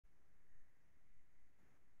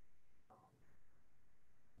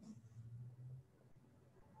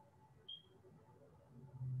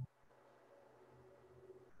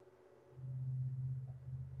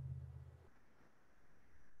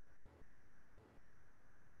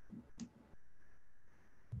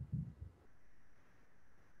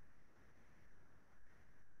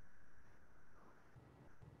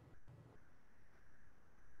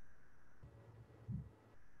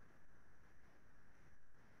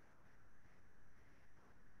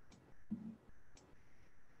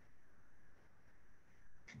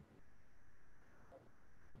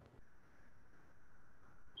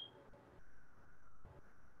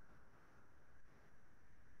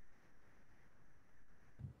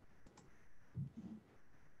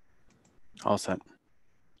All set.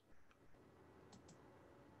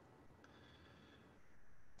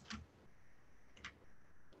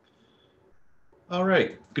 All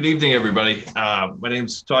right. Good evening, everybody. My name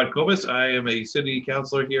is Todd Kobus. I am a city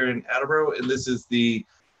councilor here in Attleboro, and this is the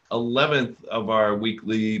 11th of our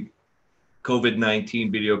weekly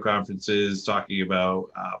COVID-19 video conferences talking about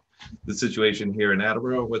the situation here in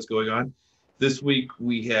Attleboro, what's going on. This week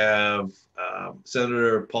we have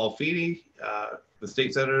Senator Paul Feeney, the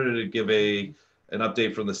state senator, to give an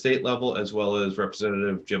update from the state level, as well as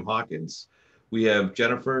Representative Jim Hawkins. We have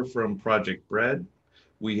Jennifer from Project Bread.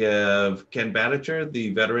 We have Ken Badicher,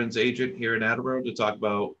 the veterans agent here in Attleboro, to talk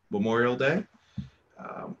about Memorial Day.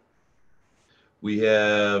 We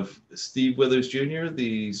have Steve Withers Jr.,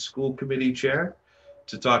 the school committee chair,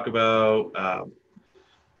 to talk about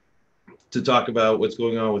what's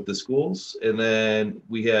going on with the schools. And then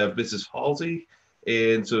we have Mrs. Halsey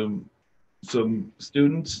and some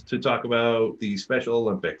students to talk about the Special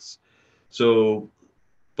Olympics. So,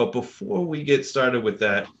 but before we get started with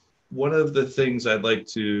that, one of the things I'd like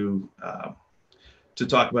to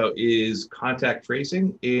talk about is contact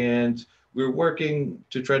tracing, and we're working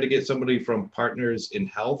to try to get somebody from Partners in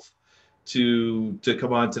Health to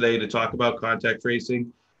come on today to talk about contact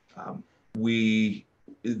tracing. They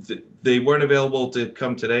weren't available to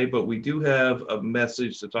come today, but we do have a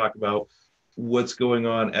message to talk about what's going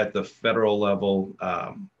on at the federal level,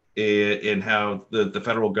 and how the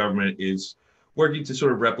federal government is working to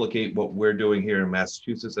sort of replicate what we're doing here in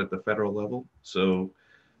Massachusetts at the federal level. So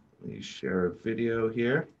let me share a video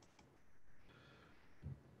here.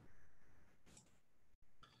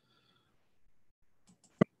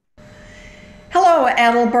 Hello,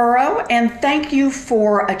 Attleboro, and thank you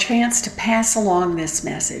for a chance to pass along this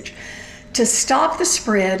message. To stop the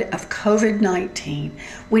spread of COVID-19,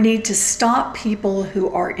 we need to stop people who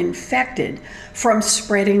are infected from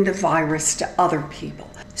spreading the virus to other people.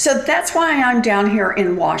 So that's why I'm down here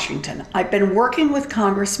in Washington. I've been working with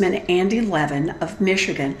Congressman Andy Levin of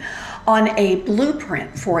Michigan on a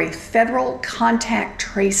blueprint for a federal contact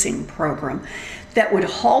tracing program that would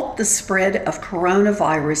halt the spread of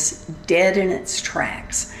coronavirus dead in its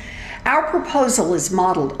tracks. Our proposal is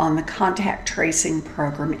modeled on the contact tracing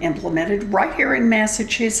program implemented right here in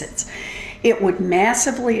Massachusetts. It would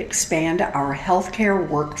massively expand our healthcare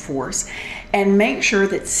workforce and make sure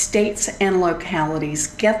that states and localities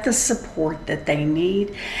get the support that they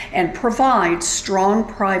need and provide strong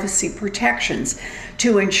privacy protections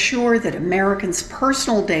to ensure that Americans'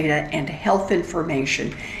 personal data and health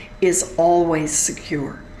information is always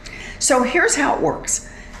secure. So here's how it works.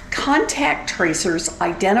 Contact tracers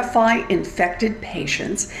identify infected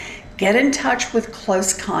patients, get in touch with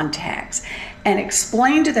close contacts, and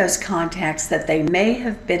explain to those contacts that they may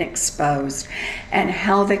have been exposed and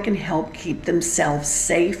how they can help keep themselves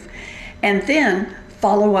safe, and then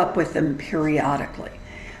follow up with them periodically.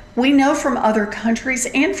 We know from other countries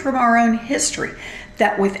and from our own history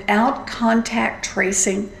that without contact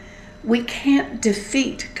tracing, we can't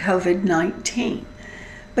defeat COVID-19.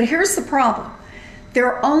 But here's the problem. There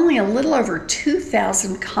are only a little over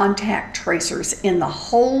 2,000 contact tracers in the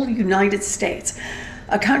whole United States,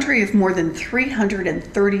 a country of more than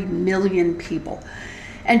 330 million people.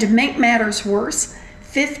 And to make matters worse,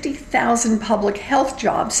 50,000 public health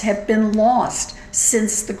jobs have been lost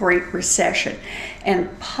since the Great Recession,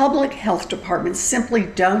 and public health departments simply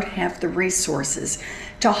don't have the resources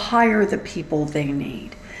to hire the people they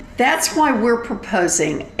need. That's why we're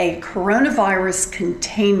proposing a Coronavirus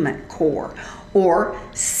Containment Corps, or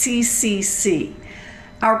CCC.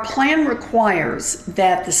 Our plan requires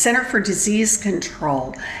that the Center for Disease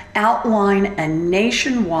Control outline a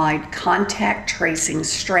nationwide contact tracing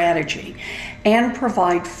strategy and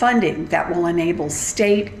provide funding that will enable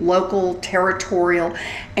state, local, territorial,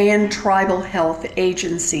 and tribal health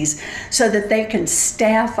agencies so that they can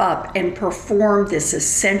staff up and perform this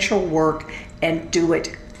essential work and do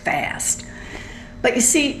it fast. But you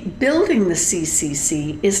see, building the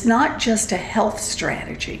CCC is not just a health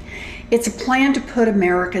strategy. It's a plan to put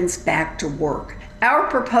Americans back to work. Our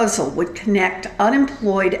proposal would connect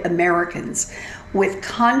unemployed Americans with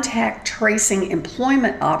contact tracing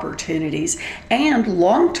employment opportunities and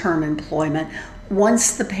long-term employment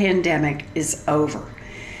once the pandemic is over.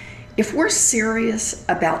 If we're serious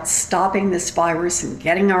about stopping this virus and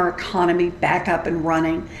getting our economy back up and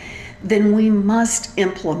running, then we must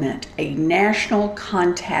implement a national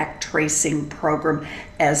contact tracing program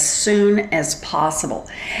as soon as possible.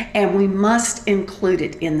 And we must include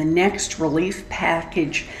it in the next relief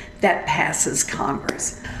package that passes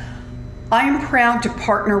Congress. I am proud to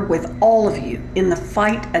partner with all of you in the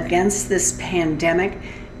fight against this pandemic,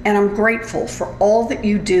 And I'm grateful for all that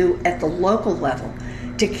you do at the local level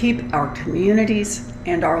to keep our communities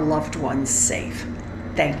and our loved ones safe.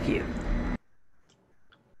 Thank you.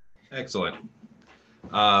 Excellent.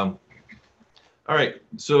 All right,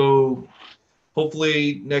 so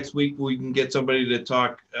hopefully next week we can get somebody to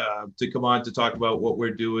talk, to come on to talk about what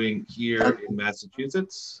we're doing here in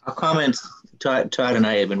Massachusetts. I'll comment. Todd and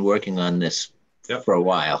I have been working on this for a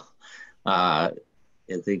while.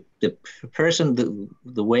 The person,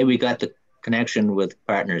 the way we got the connection with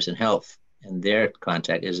Partners in Health and their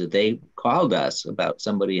contact is that they called us about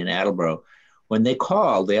somebody in Attleboro. When they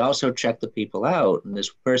called, they also checked the people out, and this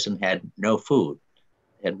person had no food.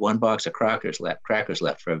 They had one box of crackers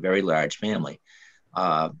left for a very large family.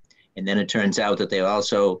 And then it turns out that they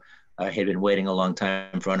also had been waiting a long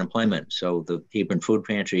time for unemployment. So the Hebron Food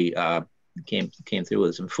Pantry came through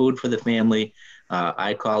with some food for the family.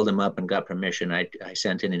 I called them up and got permission. I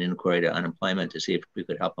sent in an inquiry to unemployment to see if we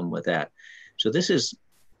could help them with that. So this is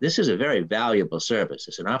a very valuable service.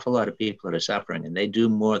 There's an awful lot of people that are suffering, and they do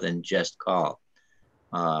more than just call.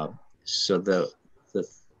 So the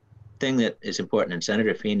thing that is important, and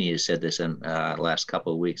Senator Feeney has said this in the last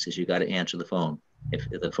couple of weeks, is you got to answer the phone. If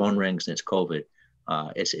the phone rings and it's COVID,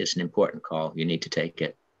 it's an important call. You need to take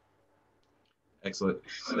it. Excellent.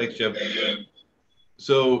 Thanks, Jim.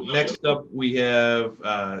 So next up, we have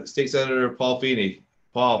State Senator Paul Feeney.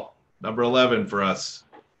 Paul, number 11 for us.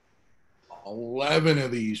 11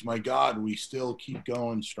 of these. My God, we still keep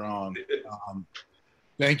going strong.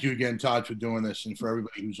 Thank you again, Todd, for doing this, and for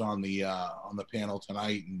everybody who's on the panel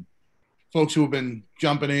tonight, and folks who have been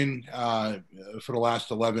jumping in for the last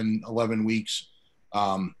 11 weeks.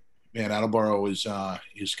 Man, Attleboro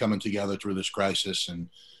is coming together through this crisis, and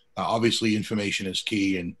obviously information is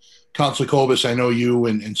key. And Councilor Kovas, I know you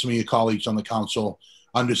and some of your colleagues on the council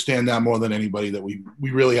understand that more than anybody, that we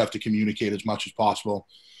really have to communicate as much as possible.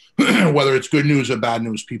 Whether it's good news or bad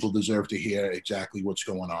news, people deserve to hear exactly what's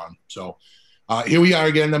going on. So here we are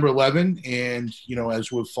again, number 11. And, you know,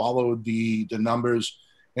 as we've followed the numbers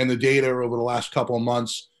and the data over the last couple of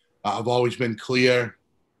months, I've always been clear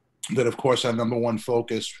that, of course, our number one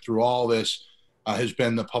focus through all this has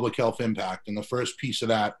been the public health impact. And the first piece of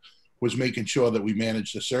that was making sure that we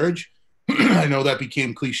managed the surge. I know that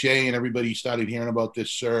became cliche and everybody started hearing about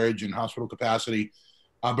this surge and hospital capacity.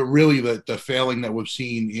 But really the failing that we've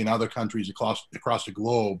seen in other countries across the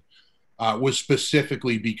globe was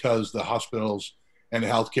specifically because the hospitals and the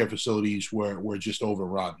healthcare facilities were just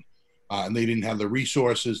overrun. And they didn't have the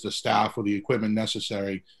resources, the staff, or the equipment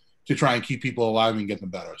necessary to try and keep people alive and get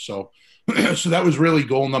them better. So that was really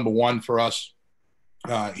goal number one for us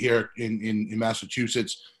here in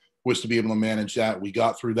Massachusetts, was to be able to manage that. We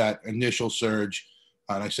got through that initial surge.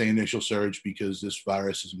 And I say initial surge because this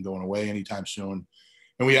virus isn't going away anytime soon.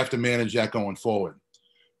 And we have to manage that going forward.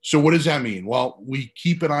 So what does that mean? Well, we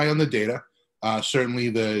keep an eye on the data. Certainly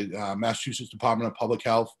the Massachusetts Department of Public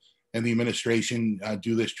Health and the administration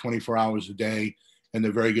do this 24 hours a day. And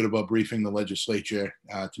they're very good about briefing the legislature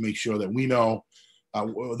to make sure that we know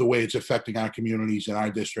the way it's affecting our communities and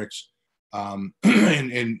our districts.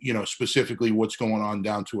 And you know, specifically what's going on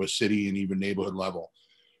down to a city and even neighborhood level.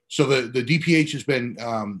 So the DPH has been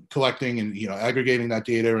collecting and, you know, aggregating that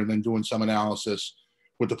data and then doing some analysis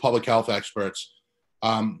with the public health experts.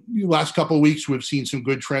 The last couple of weeks, we've seen some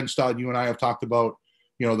good trends. Todd, you and I have talked about,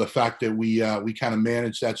 you know, the fact that we kind of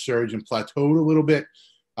managed that surge and plateaued a little bit,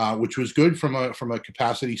 which was good from a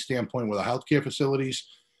capacity standpoint with the healthcare facilities.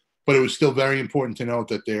 But it was still very important to note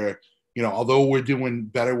that they're, you know, although we're doing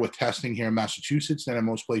better with testing here in Massachusetts than in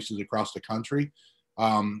most places across the country,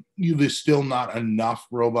 there's still not enough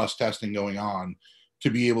robust testing going on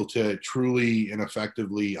to be able to truly and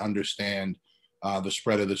effectively understand the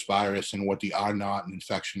spread of this virus and what the R0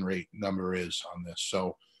 infection rate number is on this.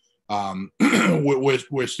 So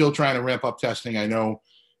we're still trying to ramp up testing. I know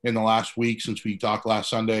in the last week since we talked last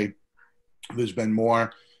Sunday, there's been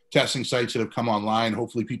more testing sites that have come online.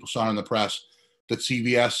 Hopefully people saw in the press that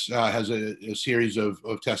CVS has a series of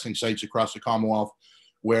testing sites across the Commonwealth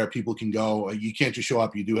where people can go. You can't just show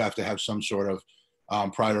up. You do have to have some sort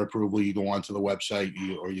of prior approval. You go onto the website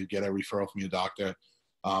or you get a referral from your doctor.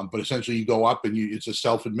 But essentially you go up and it's a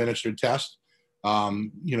self-administered test,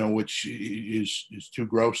 you know, which is too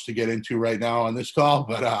gross to get into right now on this call,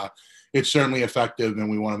 but it's certainly effective, and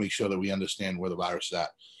we want to make sure that we understand where the virus is at.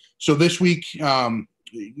 So this week,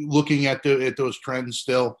 looking at those trends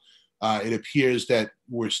still, it appears that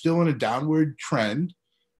we're still in a downward trend,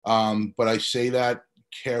 but I say that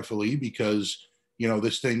carefully because, you know,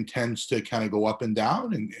 this thing tends to kind of go up and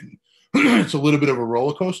down, and it's a little bit of a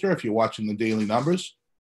roller coaster if you're watching the daily numbers.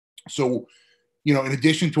 So in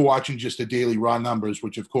addition to watching just the daily raw numbers,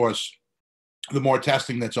 which of course, the more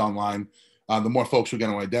testing that's online, the more folks are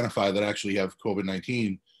going to identify that actually have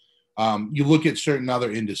COVID-19. You look at certain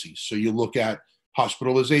other indices. So you look at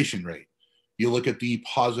hospitalization rate, you look at the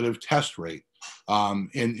positive test rate,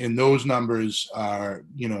 and those numbers are,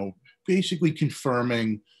 basically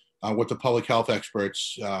confirming what the public health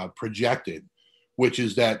experts projected, which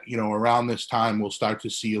is that, around this time, we'll start to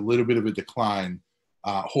see a little bit of a decline,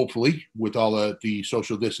 hopefully, with all the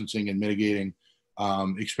social distancing and mitigating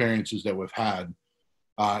experiences that we've had.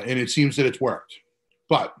 And it seems that it's worked,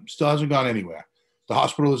 but still hasn't gone anywhere. The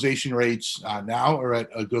hospitalization rates now are at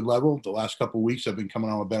a good level. The last couple of weeks have been coming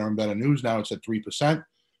on with better and better news. Now it's at 3%,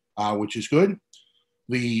 which is good.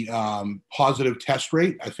 The positive test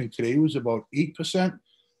rate, I think today was about 8%.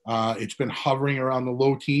 It's been hovering around the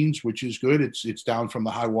low teens, which is good. It's down from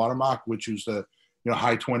the high watermark, which is the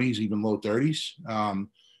high 20s, even low 30s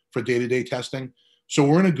for day-to-day testing. So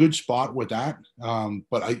we're in a good spot with that.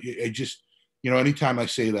 But I just, anytime I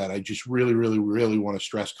say that, I just really, really, really want to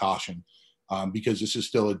stress caution because this is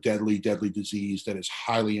still a deadly, deadly disease that is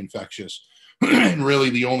highly infectious. And really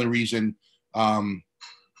the only reason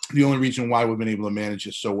why we've been able to manage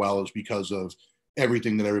this so well is because of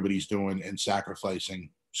everything that everybody's doing and sacrificing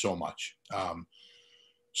so much.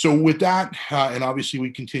 So with that, and obviously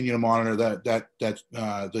we continue to monitor the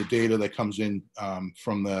data that comes in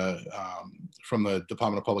from the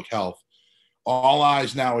Department of Public Health. All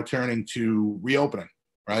eyes now are turning to reopening,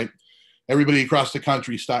 right? Everybody across the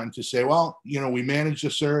country is starting to say, well, we managed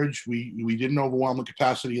the surge. We didn't overwhelm the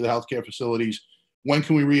capacity of the healthcare facilities. When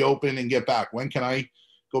can we reopen and get back? When can I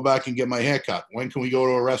go back and get my hair cut? When can we go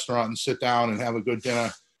to a restaurant and sit down and have a good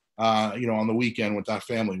dinner, on the weekend with our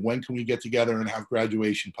family? When can we get together and have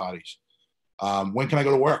graduation parties? When can I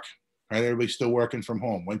go to work? Right? Everybody's still working from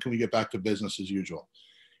home. When can we get back to business as usual?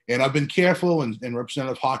 And I've been careful, and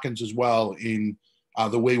Representative Hawkins as well, in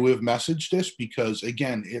the way we've messaged this, because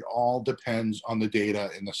again, it all depends on the data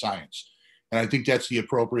and the science. And I think that's the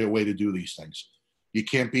appropriate way to do these things. You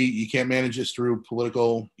can't manage this through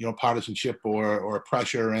political, partisanship or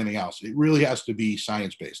pressure or anything else. It really has to be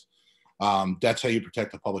science-based. That's how you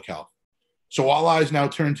protect the public health. So all eyes now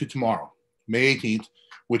turn to tomorrow, May 18th,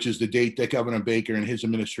 which is the date that Governor Baker and his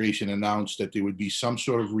administration announced that there would be some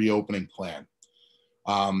sort of reopening plan.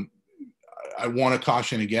 I want to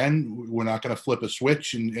caution again, we're not going to flip a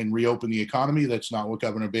switch and reopen the economy. That's not what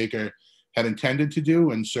Governor Baker had intended to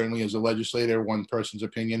do. And certainly as a legislator, one person's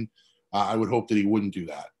opinion, I would hope that he wouldn't do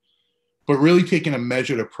that. But really taking a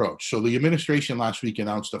measured approach. So the administration last week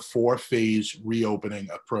announced a 4-phase reopening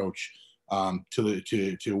approach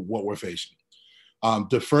to what we're facing.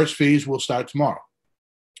 The first phase will start tomorrow.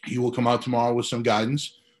 He will come out tomorrow with some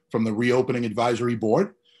guidance from the Reopening Advisory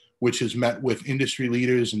Board, which has met with industry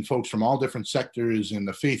leaders and folks from all different sectors in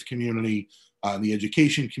the faith community, the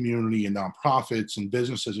education community, and nonprofits and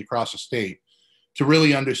businesses across the state to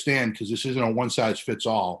really understand, because this isn't a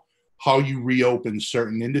one-size-fits-all, how you reopen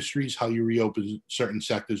certain industries, how you reopen certain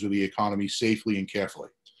sectors of the economy safely and carefully.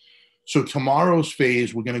 So tomorrow's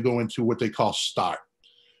phase, we're going to go into what they call START.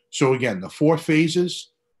 So again, the 4 phases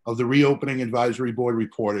of the Reopening Advisory Board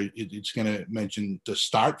report, it's going to mention the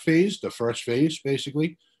START phase, the first phase,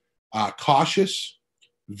 basically, cautious,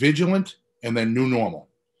 vigilant, and then new normal.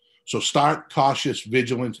 So START, cautious,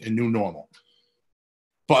 vigilant, and new normal.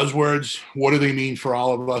 Buzzwords, what do they mean for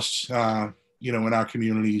all of us, in our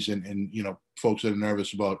communities and folks that are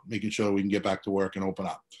nervous about making sure we can get back to work and open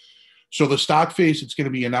up. So the START phase, it's going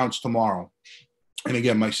to be announced tomorrow. And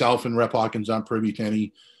again, myself and Rep. Hawkins aren't privy to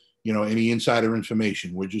any insider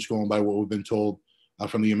information. We're just going by what we've been told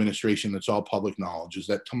from the administration. That's all public knowledge, is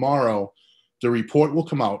that tomorrow the report will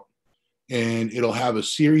come out and it'll have a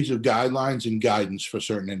series of guidelines and guidance for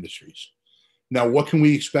certain industries. Now, what can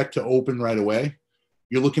we expect to open right away?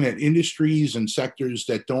 You're looking at industries and sectors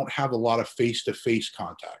that don't have a lot of face-to-face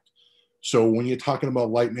contact. So when you're talking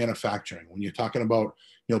about light manufacturing, when you're talking about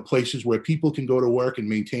places where people can go to work and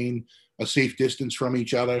maintain a safe distance from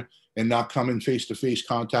each other and not come in face-to-face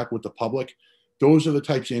contact with the public, those are the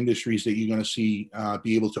types of industries that you're going to see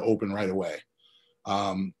be able to open right away.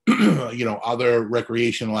 Other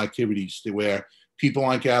recreational activities where people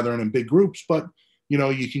aren't gathering in big groups, but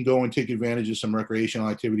you can go and take advantage of some recreational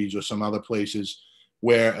activities or some other places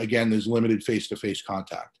where, again, there's limited face-to-face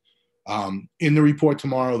contact. In the report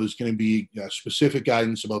tomorrow, there's going to be specific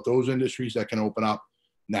guidance about those industries that can open up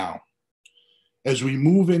now. As we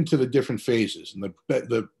move into the different phases, and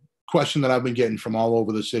the question that I've been getting from all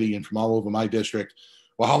over the city and from all over my district,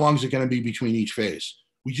 well, how long is it going to be between each phase?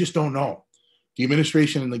 We just don't know. The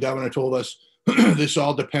administration and the governor told us This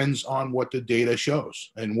all depends on what the data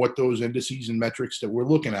shows and what those indices and metrics that we're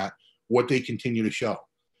looking at, what they continue to show.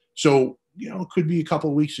 So, it could be a couple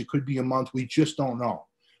of weeks, it could be a month. We just don't know.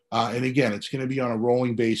 And again, it's going to be on a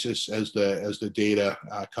rolling basis as the data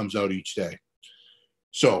comes out each day.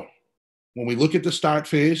 So when we look at the start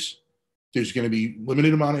phase, there's going to be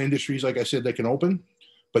limited amount of industries, like I said, that can open.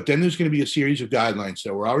 But then there's going to be a series of guidelines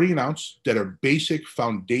that were already announced that are basic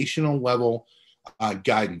foundational level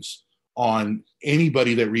guidance on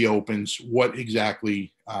anybody that reopens, what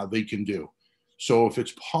exactly they can do. So if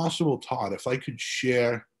it's possible, Todd, if I could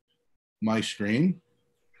share my screen.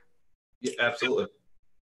 Yeah, absolutely.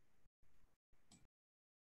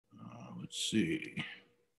 Let's see.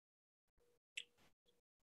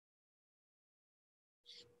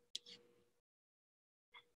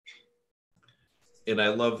 And I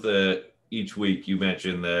love that each week you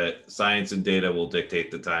mentioned that science and data will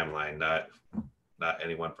dictate the timeline, not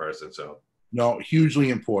any one person. So no,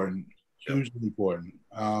 hugely important. Hugely important.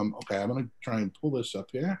 Okay, I'm going to try and pull this up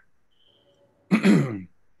here.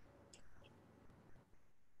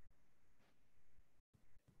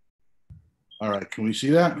 All right, can we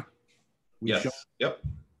see that? Yes. Yep.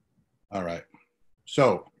 All right.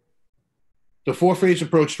 So the 4-phase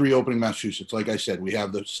approach to reopening Massachusetts, like I said, we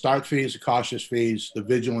have the start phase, the cautious phase, the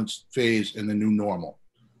vigilance phase, and the new normal.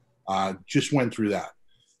 Just went through that.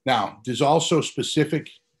 Now, there's also specific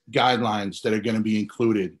guidelines that are going to be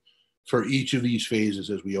included for each of these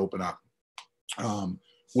phases as we open up.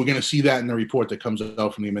 We're going to see that in the report that comes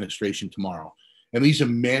out from the administration tomorrow. And these are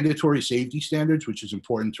mandatory safety standards, which is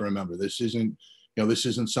important to remember. This isn't, this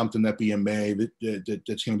isn't something that's going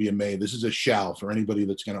to be a may. This is a shall for anybody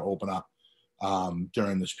that's going to open up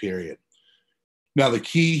during this period. Now, the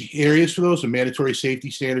key areas for those are mandatory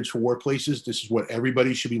safety standards for workplaces. This is what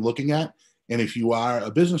everybody should be looking at. And if you are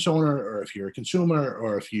a business owner, or if you're a consumer,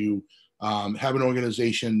 or if you have an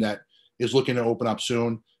organization that is looking to open up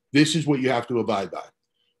soon, this is what you have to abide by.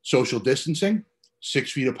 Social distancing,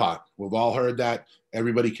 6 feet apart. We've all heard that.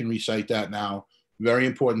 Everybody can recite that now. Very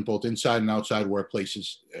important, both inside and outside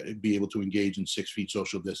workplaces, be able to engage in 6 feet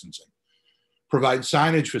social distancing. Provide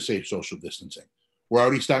signage for safe social distancing. We're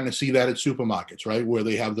already starting to see that at supermarkets, right? Where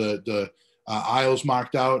they have the aisles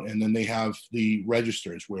marked out, and then they have the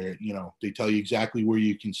registers where, they tell you exactly where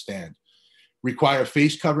you can stand. Require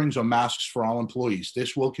face coverings or masks for all employees.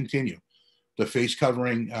 This will continue. The face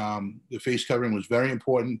covering was very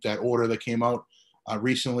important, that order that came out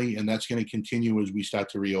recently, and that's going to continue as we start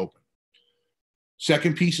to reopen.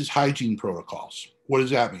 Second piece is hygiene protocols. What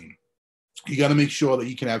does that mean? You got to make sure that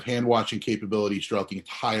you can have hand washing capabilities throughout the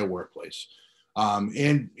entire workplace,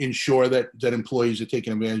 and ensure that employees are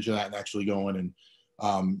taking advantage of that and actually going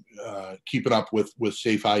and keeping up with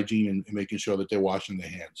safe hygiene and making sure that they're washing their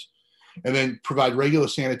hands. And then provide regular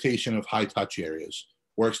sanitation of high touch areas,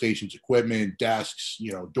 workstations, equipment, desks,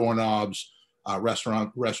 doorknobs,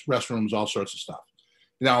 restrooms, all sorts of stuff.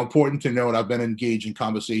 Now, important to note, I've been engaged in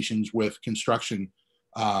conversations with construction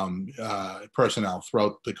personnel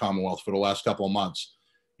throughout the Commonwealth for the last couple of months.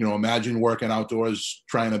 Imagine working outdoors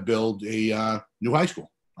trying to build a new high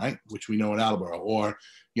school, right? Which we know in Attleboro, or,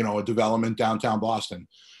 a development downtown Boston.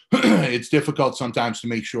 It's difficult sometimes to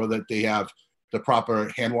make sure that they have the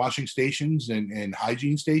proper hand washing stations and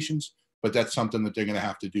hygiene stations, but that's something that they're going to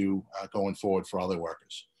have to do going forward for all their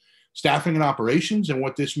workers. Staffing and operations, and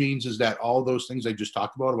what this means is that all those things I just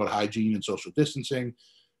talked about hygiene and social distancing,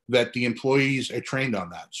 that the employees are trained on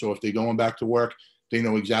that. So if they're going back to work, they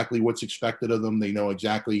know exactly what's expected of them. They know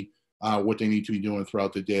exactly what they need to be doing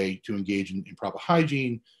throughout the day to engage in proper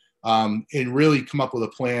hygiene, and really come up with a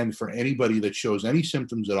plan for anybody that shows any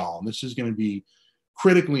symptoms at all. And this is going to be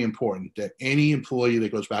critically important, that any employee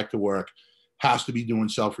that goes back to work has to be doing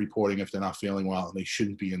self-reporting if they're not feeling well, and they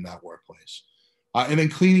shouldn't be in that workplace. And then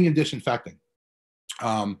cleaning and disinfecting.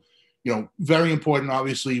 Very important.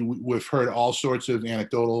 Obviously, we've heard all sorts of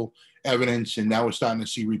anecdotal evidence, and now we're starting to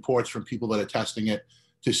see reports from people that are testing it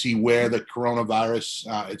to see where the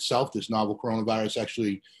coronavirus itself, this novel coronavirus,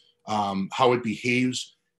 actually, how it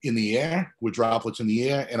behaves in the air, with droplets in the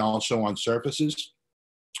air, and also on surfaces.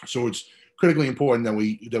 So it's critically important that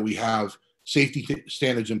we have safety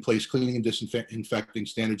standards in place, cleaning and disinfecting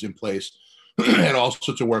standards in place, at all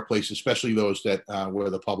sorts of workplaces, especially those that where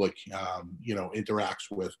the public,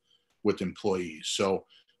 interacts with employees. So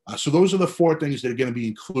those are the 4 things that are going to be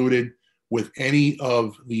included with any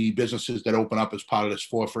of the businesses that open up as part of this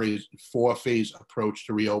 4-phase approach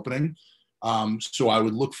to reopening. So I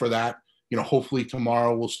would look for that. Hopefully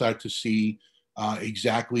tomorrow we'll start to see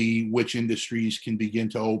exactly which industries can begin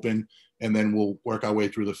to open, and then we'll work our way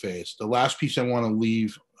through the phase. The last piece I want to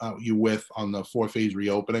leave you with on the 4-phase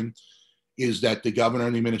reopening is that the governor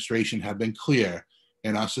and the administration have been clear,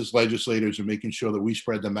 and us as legislators are making sure that we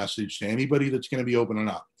spread the message to anybody that's going to be opening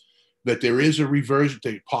up, that there is a reversion,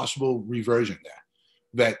 a possible reversion there.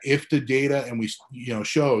 That if the data and we,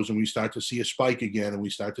 shows and we start to see a spike again and we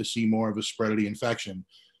start to see more of a spread of the infection,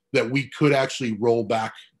 that we could actually roll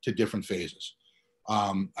back to different phases.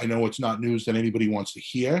 I know it's not news that anybody wants to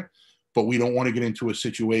hear, but we don't want to get into a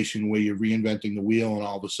situation where you're reinventing the wheel and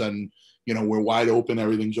all of a sudden, we're wide open,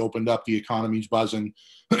 everything's opened up, the economy's buzzing,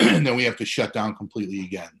 and then we have to shut down completely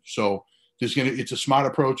again. So it's a smart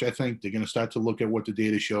approach, I think. They're going to start to look at what the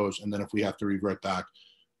data shows, and then if we have to revert back,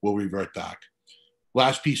 we'll revert back.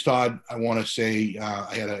 Last piece, Todd, I want to say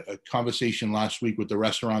I had a conversation last week with the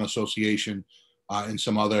Restaurant Association and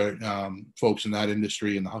some other folks in that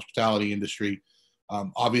industry, in the hospitality industry.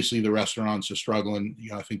 Obviously, the restaurants are struggling.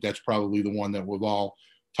 I think that's probably the one that we've all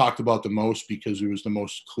talked about the most because it was the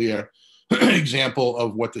most clear example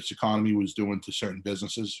of what this economy was doing to certain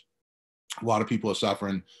businesses. A lot of people are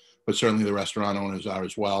suffering, but certainly the restaurant owners are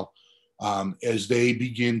as well. As they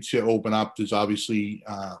begin to open up, there's obviously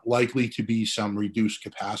likely to be some reduced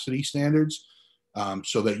capacity standards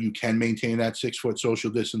so that you can maintain that 6-foot social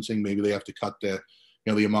distancing. Maybe they have to cut the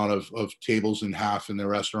amount of tables in half in their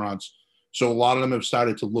restaurants. So a lot of them have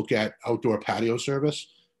started to look at outdoor patio service.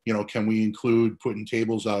 Can we include putting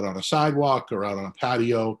tables out on a sidewalk or out on a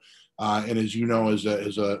patio? And as you know, as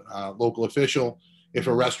a local official, if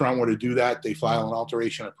a restaurant were to do that, they file an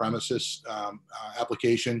alteration of premises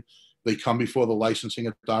application. They come before the licensing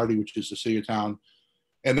authority, which is the city or town.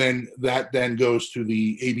 And then that then goes to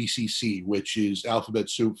the ABCC, which is alphabet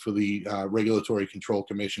soup for the Regulatory Control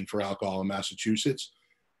Commission for Alcohol in Massachusetts.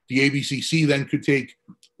 The ABCC then could take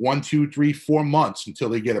 1, 2, 3, 4 months until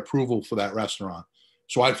they get approval for that restaurant.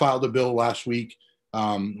 So I filed a bill last week.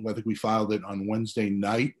 I think we filed it on Wednesday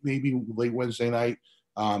night, maybe late Wednesday night,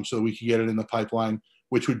 so we could get it in the pipeline,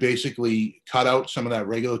 which would basically cut out some of that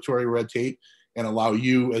regulatory red tape and allow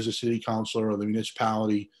you as a city councilor or the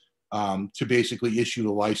municipality to basically issue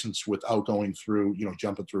the license without going through,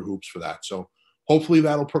 jumping through hoops for that. So hopefully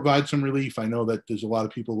that'll provide some relief. I know that there's a lot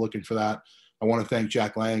of people looking for that. I want to thank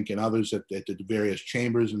Jack Lank and others at the various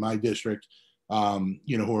chambers in my district,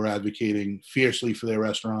 who are advocating fiercely for their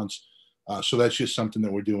restaurants. So that's just something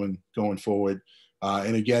that we're doing going forward.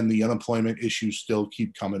 And again, the unemployment issues still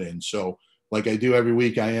keep coming in. So like I do every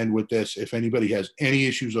week, I end with this. If anybody has any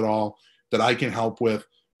issues at all that I can help with,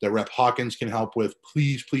 that Rep. Hawkins can help with,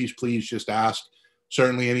 please, please, please just ask.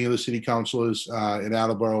 Certainly any of the city councilors in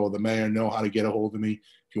Attleboro or the mayor know how to get a hold of me.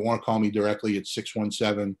 If you want to call me directly, it's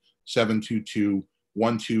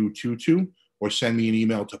 617-722-1222, or send me an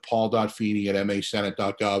email to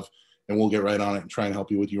paul.feeney@masenate.gov, and we'll get right on it and try and help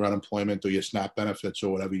you with your unemployment or your SNAP benefits or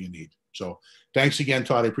whatever you need. So thanks again,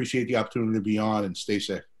 Todd. I appreciate the opportunity to be on, and stay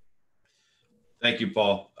safe. Thank you,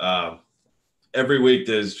 Paul. Every week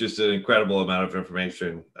there's just an incredible amount of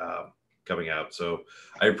information coming out. So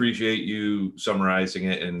I appreciate you summarizing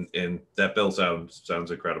it, and that bill sounds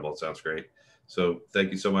incredible. It sounds great. So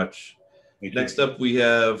thank you so much. Next up, we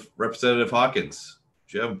have Representative Hawkins.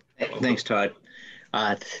 Jim. Thanks, Todd.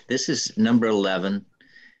 This is number 11,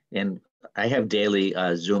 and I have daily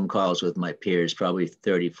Zoom calls with my peers, probably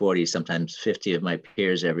 30, 40, sometimes 50 of my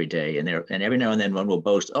peers every day. And every now and then one will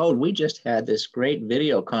boast, oh, we just had this great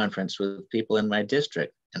video conference with people in my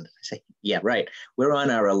district. And I say, yeah, right. We're on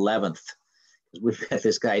our 11th. We've got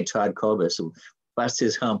this guy, Todd Kobus, who busts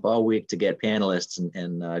his hump all week to get panelists,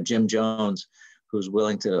 and Jim Jones, who's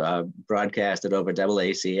willing to broadcast it over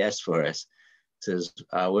AACS for us. Says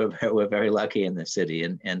we're very lucky in the city.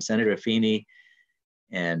 And Senator Feeney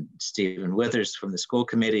and Stephen Withers from the school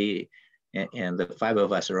committee, and the 5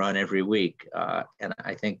 of us are on every week. And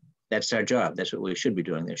I think that's our job. That's what we should be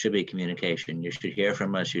doing. There should be communication. You should hear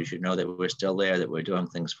from us. You should know that we're still there, that we're doing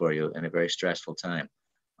things for you in a very stressful time.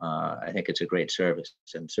 I think it's a great service.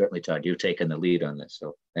 And certainly, Todd, you've taken the lead on this,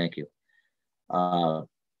 so thank you.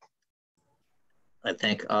 I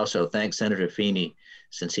thank Senator Feeney,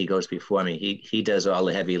 since he goes before me. He does all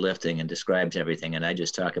the heavy lifting and describes everything, and I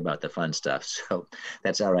just talk about the fun stuff. So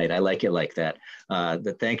that's all right. I like it like that.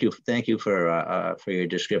 But thank you for your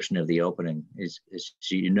description of the opening. As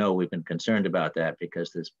you know, we've been concerned about that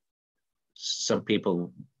because some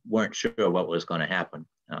people weren't sure what was going to happen,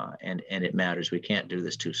 and it matters. We can't do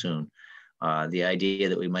this too soon. The idea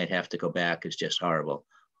that we might have to go back is just horrible.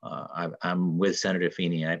 I'm with Senator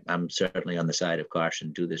Feeney. I'm certainly on the side of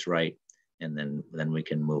caution. Do this right, and then we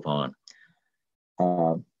can move on.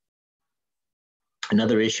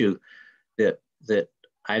 Another issue that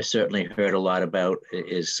I've certainly heard a lot about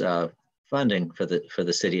is funding for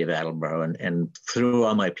the city of Attleboro, and through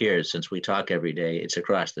all my peers, since we talk every day, it's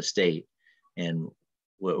across the state. And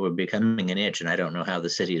we're becoming an itch, and I don't know how the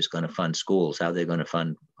city is going to fund schools, how they're going to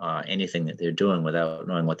fund anything that they're doing without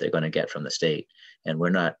knowing what they're going to get from the state. And we're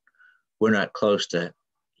not close to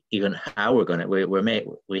even how we're going to.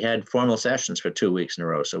 We had formal sessions for 2 weeks in a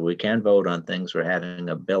row, so we can vote on things. We're having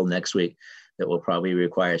a bill next week that will probably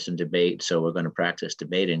require some debate. So we're going to practice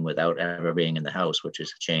debating without ever being in the House, which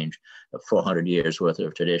is a change of 400 years worth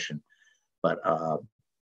of tradition. But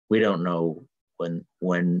we don't know when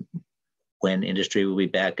industry will be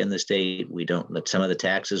back in the state. We don't. Some of the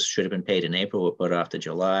taxes should have been paid in April were put off to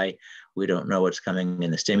July. We don't know what's coming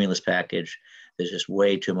in the stimulus package. There's just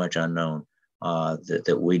way too much unknown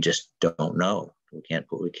that we just don't know. We can't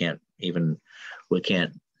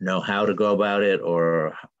know how to go about it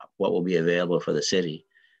or what will be available for the city.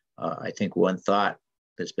 I think one thought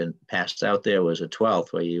that's been passed out there was a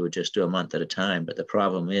 12th, where you would just do a month at a time. But the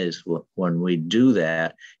problem is, when we do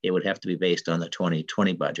that, it would have to be based on the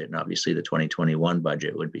 2020 budget, and obviously the 2021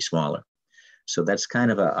 budget would be smaller. So that's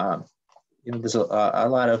kind of there's a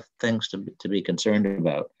lot of things to be concerned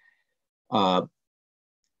about.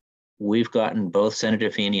 We've gotten both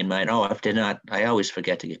Senator Feeney and mine. Oh, I always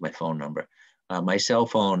forget to give my phone number. My cell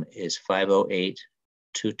phone is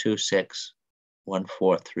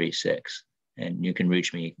 508-226-1436. And you can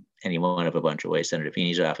reach me any one of a bunch of ways. Senator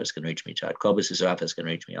Feeney's office can reach me. Todd Kobus's office can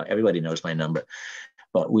reach me. Everybody knows my number.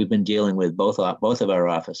 But we've been dealing with both of our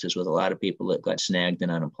offices with a lot of people that got snagged in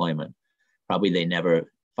unemployment. Probably they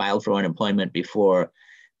never filed for unemployment before,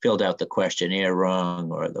 filled out the questionnaire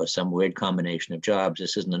wrong, or there was some weird combination of jobs.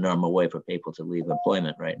 This isn't a normal way for people to leave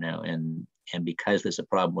employment right now. And because there's a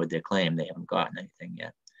problem with their claim, they haven't gotten anything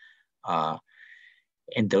yet.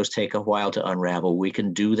 And those take a while to unravel. We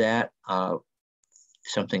can do that.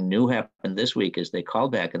 Something new happened this week is they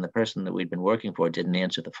called back, and the person that we'd been working for didn't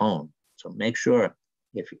answer the phone. So make sure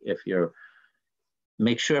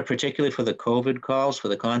particularly for the COVID calls, for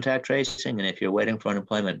the contact tracing, and if you're waiting for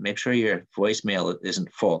unemployment, make sure your voicemail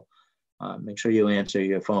isn't full. Make sure you answer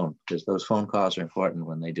your phone, because those phone calls are important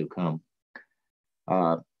when they do come.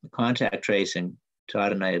 The contact tracing,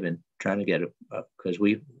 Todd and I have been trying to get it, because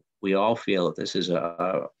we all feel that this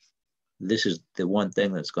is the one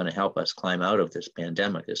thing that's going to help us climb out of this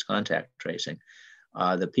pandemic, is contact tracing.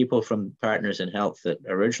 The people from Partners in Health that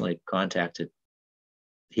originally contacted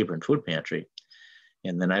Hebron Food Pantry,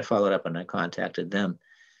 and then I followed up and I contacted them.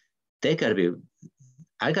 I got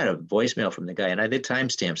a voicemail from the guy, and I did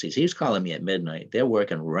timestamps these. He was calling me at midnight. They're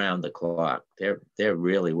working round the clock. They're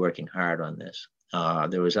really working hard on this.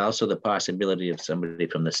 There was also the possibility of somebody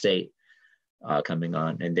from the state coming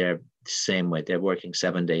on, and they're the same way. They're working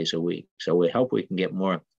 7 days a week. So we hope we can get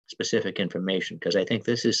more specific information, because I think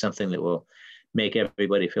this is something that will make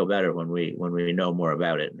everybody feel better when we know more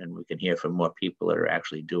about it, and we can hear from more people that are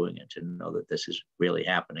actually doing it, to know that this is really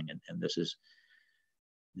happening, and this is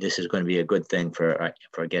going to be a good thing for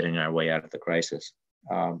getting our way out of the crisis.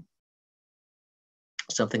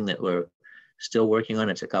 Something that we're still working on,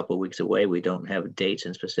 it's a couple of weeks away, we don't have dates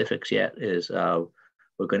and specifics yet, is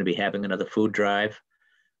we're going to be having another food drive.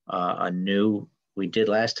 We did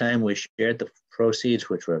last time, we shared the proceeds,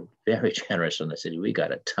 which were very generous from the city. We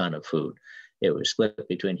got a ton of food. It was split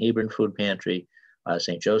between Hebron Food Pantry,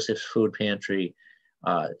 St. Joseph's Food Pantry,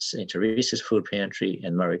 St. Teresa's Food Pantry,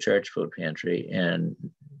 and Murray Church Food Pantry. And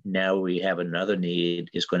now we have another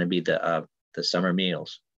need, is going to be the summer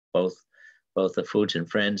meals, both the Foods and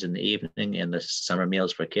Friends in the evening and the summer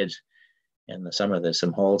meals for kids. In the summer, there's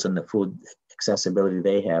some holes in the food accessibility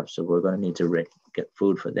they have, so we're going to need to get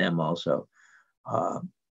food for them also.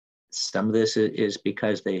 Some of this is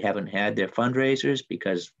because they haven't had their fundraisers,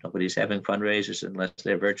 because nobody's having fundraisers unless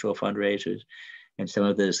they're virtual fundraisers. And some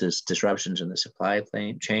of this is disruptions in the supply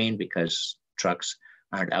chain, because trucks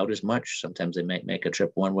aren't out as much. Sometimes they might make a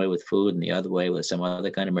trip one way with food and the other way with some other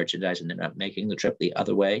kind of merchandise, and they're not making the trip the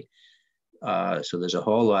other way. So there's a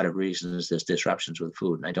whole lot of reasons there's disruptions with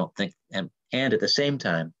food. And I don't think, and at the same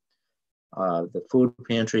time, the food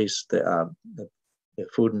pantries, the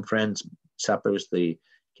Food and Friends suppers, the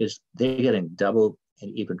kids, they're getting double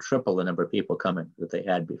and even triple the number of people coming that they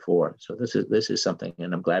had before. So this is something,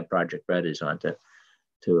 and I'm glad Project Bread is on to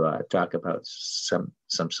talk about some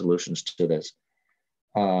solutions to this.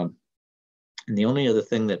 And the only other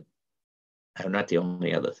thing that, not the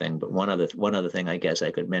only other thing, but one other thing I guess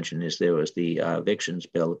I could mention is there was the evictions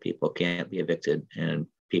bill. People can't be evicted and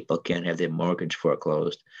people can't have their mortgage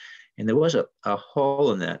foreclosed. And there was a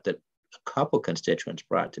hole in that a couple constituents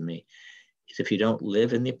brought to me. Is if you don't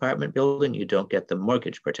live in the apartment building, you don't get the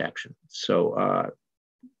mortgage protection. So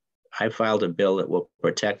I filed a bill that will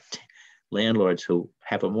protect landlords who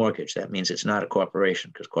have a mortgage. That means it's not a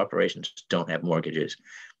corporation, because corporations don't have mortgages.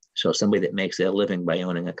 So somebody that makes their living by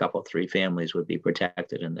owning a couple, 3 families would be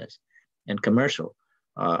protected in this. And commercial.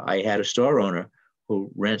 I had a store owner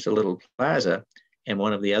who rents a little plaza, and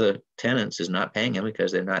one of the other tenants is not paying him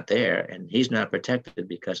because they're not there, and he's not protected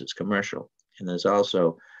because it's commercial. And there's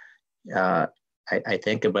also, I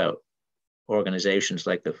think about organizations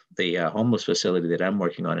like the homeless facility that I'm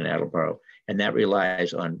working on in Attleboro, and that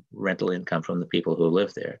relies on rental income from the people who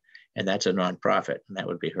live there. And that's a nonprofit, and that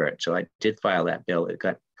would be hurt. So I did file that bill. It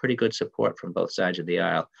got pretty good support from both sides of the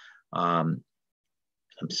aisle.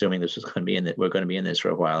 I'm assuming this is going to be in that we're going to be in this for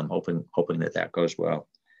a while. I'm hoping that goes well.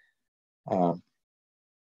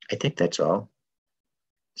 I think that's all.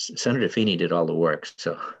 Senator Feeney did all the work,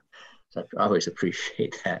 so I always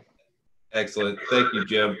appreciate that. Excellent, thank you,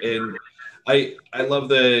 Jim. And I love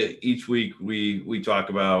that each week we talk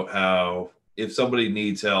about how if somebody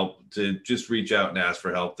needs help, to just reach out and ask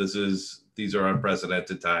for help. These are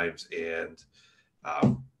unprecedented times, and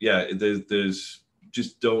yeah, there's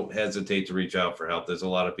just don't hesitate to reach out for help. There's a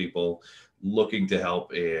lot of people looking to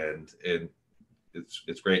help, and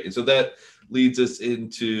it's great. And so that leads us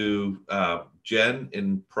into Jen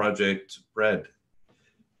in Project Bread.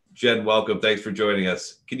 Jen, welcome. Thanks for joining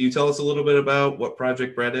us. Can you tell us a little bit about what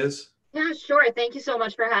Project Bread is? Yeah, sure. Thank you so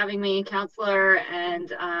much for having me, Counselor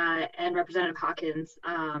and Representative Hawkins.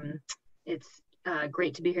 It's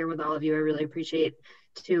great to be here with all of you. I really appreciate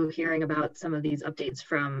hearing about some of these updates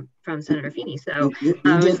from Senator Feeney. So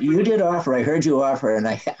you did offer. I heard you offer, and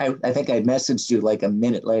I think I messaged you like a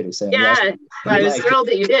minute later saying yeah, yes. I was thrilled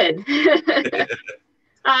that you did.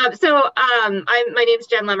 My name's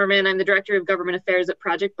Jen Lemmerman. I'm the Director of Government Affairs at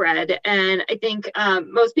Project Bread. And I think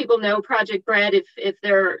most people know Project Bread if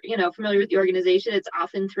they're familiar with the organization. It's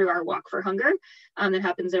often through our Walk for Hunger that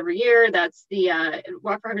happens every year. That's the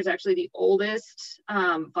Walk for Hunger is actually the oldest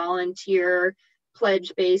volunteer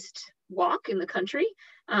pledge-based walk in the country.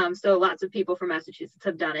 So lots of people from Massachusetts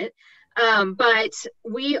have done it. But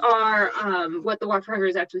we are, what the Walk for Hunger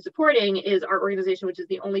is actually supporting is our organization, which is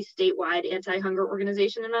the only statewide anti-hunger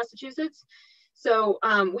organization in Massachusetts. So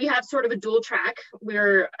we have sort of a dual track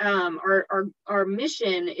where our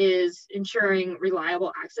mission is ensuring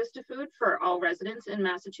reliable access to food for all residents in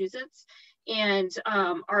Massachusetts. And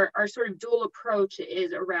our sort of dual approach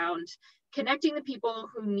is around connecting the people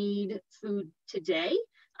who need food today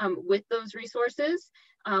with those resources,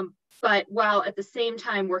 but while at the same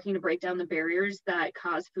time working to break down the barriers that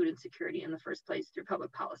cause food insecurity in the first place through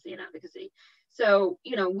public policy and advocacy. So,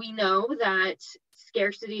 we know that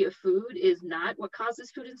scarcity of food is not what causes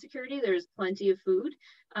food insecurity. There's plenty of food,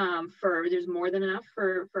 there's more than enough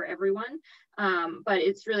for everyone, but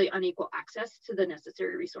it's really unequal access to the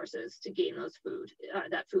necessary resources to gain those food.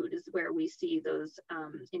 That food is where we see those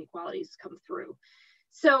inequalities come through.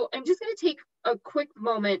 So I'm just going to take a quick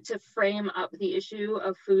moment to frame up the issue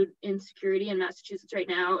of food insecurity in Massachusetts right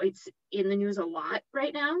now. It's in the news a lot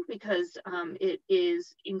right now because it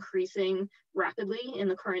is increasing rapidly in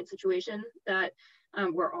the current situation that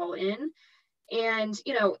we're all in. And,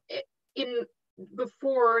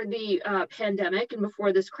 before the pandemic and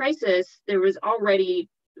before this crisis, there was already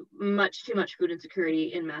much too much food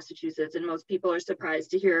insecurity in Massachusetts, and most people are surprised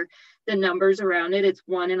to hear the numbers around it. It's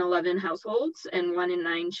 1 in 11 households and 1 in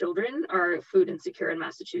 9 children are food insecure in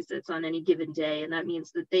Massachusetts on any given day, and that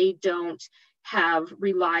means that they don't have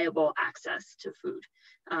reliable access to food.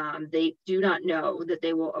 They do not know that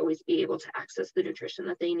they will always be able to access the nutrition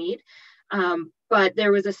that they need. But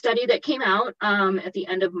there was a study that came out at the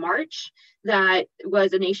end of March that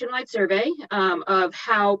was a nationwide survey of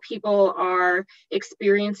how people are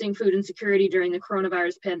experiencing food insecurity during the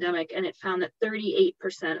coronavirus pandemic. And it found that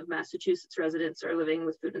 38% of Massachusetts residents are living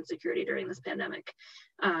with food insecurity during this pandemic,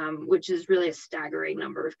 which is really a staggering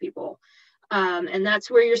number of people. And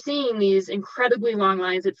that's where you're seeing these incredibly long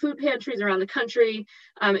lines at food pantries around the country.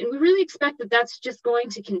 And we really expect that that's just going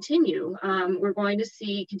to continue. We're going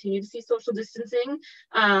to continue to see social distancing.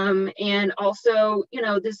 And also,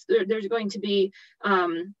 there's going to be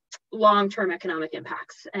long-term economic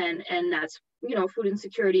impacts. And that's, food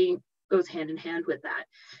insecurity goes hand in hand with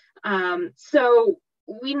that. So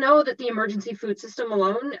we know that the emergency food system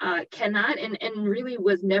alone cannot and really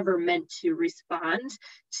was never meant to respond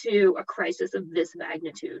to a crisis of this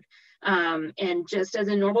magnitude. And just as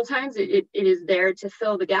in normal times, it is there to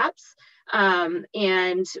fill the gaps.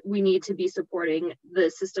 And we need to be supporting the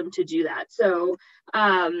system to do that. So,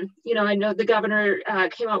 I know the governor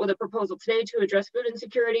came out with a proposal today to address food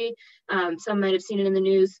insecurity. Some might have seen it in the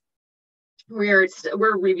news. We're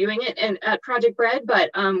reviewing it at Project Bread, but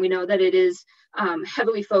we know that it is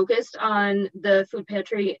heavily focused on the food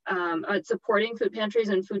pantry, supporting food pantries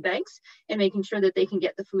and food banks and making sure that they can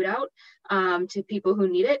get the food out to people who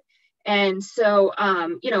need it. And so,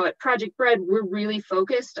 at Project Bread, we're really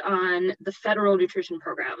focused on the federal nutrition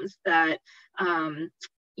programs that, that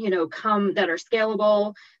are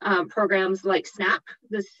scalable, programs like SNAP,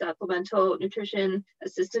 the Supplemental Nutrition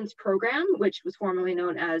Assistance Program, which was formerly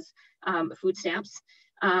known as food stamps.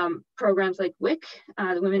 Programs like WIC,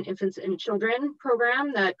 the Women, Infants, and Children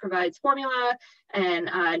program that provides formula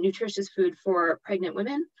and nutritious food for pregnant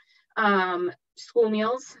women. School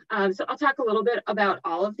meals. So I'll talk a little bit about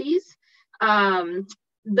all of these.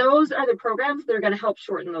 Those are the programs that are going to help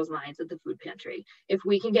shorten those lines at the food pantry. If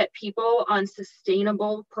we can get people on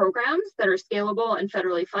sustainable programs that are scalable and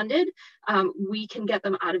federally funded, we can get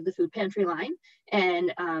them out of the food pantry line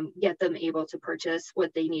and get them able to purchase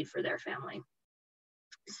what they need for their family.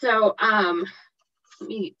 So let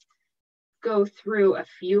me go through a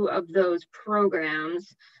few of those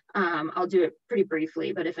programs. I'll do it pretty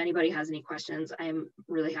briefly, but if anybody has any questions, I'm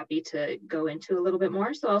really happy to go into a little bit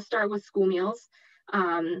more. So I'll start with school meals.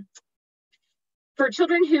 For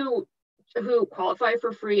children who qualify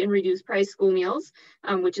for free and reduced price school meals,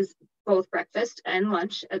 which is both breakfast and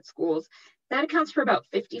lunch at schools, that accounts for about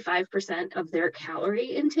 55% of their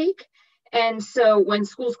calorie intake. And so when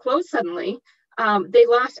schools close suddenly, they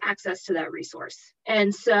lost access to that resource.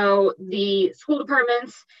 And so the school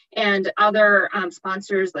departments and other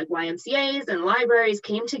sponsors like YMCAs and libraries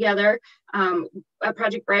came together. At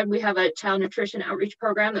Project Bread, we have a child nutrition outreach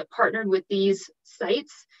program that partnered with these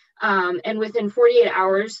sites. And within 48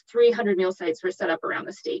 hours, 300 meal sites were set up around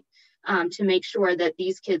the state to make sure that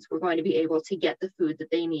these kids were going to be able to get the food that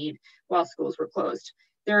they need while schools were closed.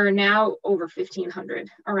 There are now over 1,500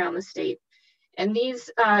 around the state. And these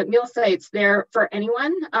meal sites, they're for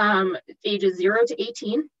anyone ages 0 to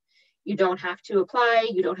 18. You don't have to apply,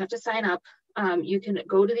 you don't have to sign up. You can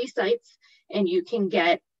go to these sites and you can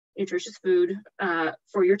get nutritious food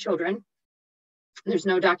for your children. There's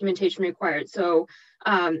no documentation required. So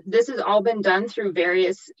this has all been done through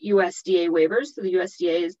various USDA waivers. So the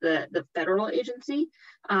USDA is the federal agency.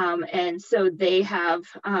 And so they have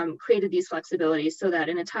created these flexibilities so that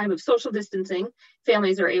in a time of social distancing,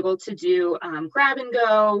 families are able to do grab and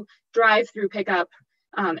go, drive-through pickup,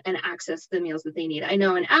 and access the meals that they need. I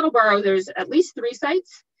know in Attleboro, there's at least 3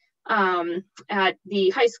 sites at the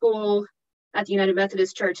high school, at the United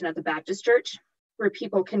Methodist Church, and at the Baptist Church, where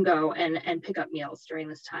people can go and pick up meals during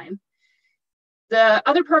this time. The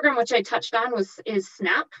other program which I touched on is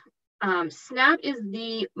SNAP. SNAP is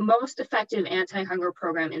the most effective anti-hunger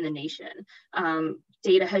program in the nation.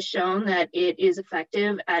 Data has shown that it is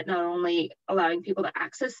effective at not only allowing people to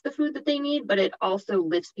access the food that they need, but it also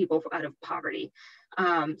lifts people out of poverty.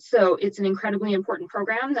 So it's an incredibly important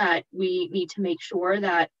program that we need to make sure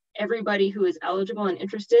that everybody who is eligible and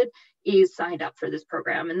interested is signed up for this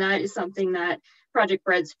program. And that is something that Project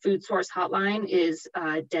Bread's Food Source Hotline is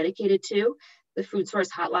dedicated to. The Food Source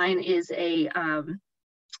Hotline is a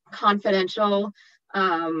confidential,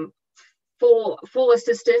 full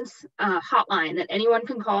assistance hotline that anyone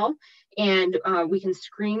can call, and we can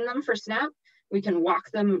screen them for SNAP. We can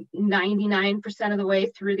walk them 99% of the way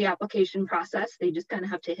through the application process. They just kind of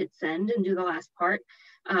have to hit send and do the last part,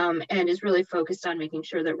 and is really focused on making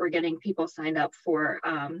sure that we're getting people signed up for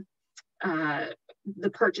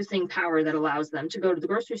the purchasing power that allows them to go to the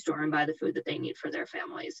grocery store and buy the food that they need for their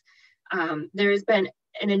families. There has been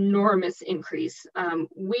an enormous increase.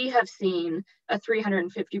 We have seen a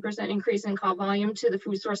 350% increase in call volume to the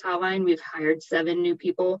Food Source Hotline. We've hired 7 new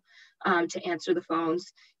people to answer the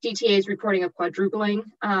phones. DTA is reporting a quadrupling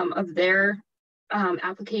of their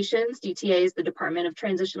applications. DTA is the Department of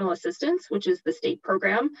Transitional Assistance, which is the state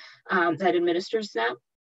program that administers SNAP.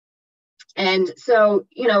 And so,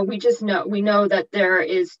 we know that there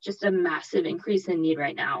is just a massive increase in need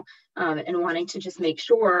right now, and wanting to just make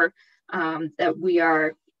sure that we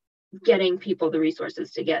are getting people the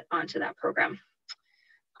resources to get onto that program.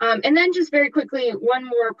 And then just very quickly, one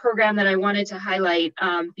more program that I wanted to highlight,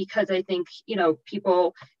 because I think,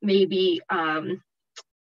 people may be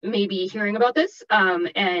hearing about this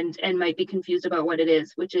and might be confused about what it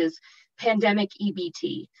is, which is Pandemic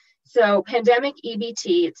EBT. So Pandemic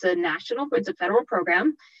EBT, it's a federal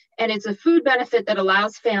program, and it's a food benefit that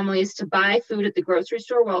allows families to buy food at the grocery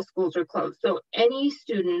store while schools are closed. So any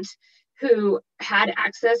student who had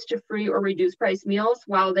access to free or reduced price meals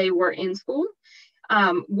while they were in school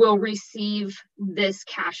will receive this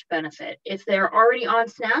cash benefit. If they're already on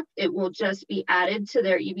SNAP, it will just be added to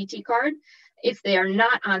their EBT card. If they are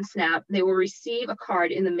not on SNAP, they will receive a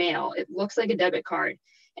card in the mail. It looks like a debit card.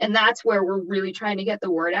 And that's where we're really trying to get the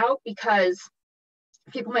word out, because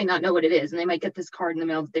people might not know what it is, and they might get this card in the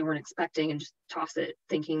mail that they weren't expecting and just toss it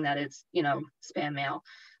thinking that it's, spam mail.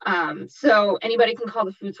 So anybody can call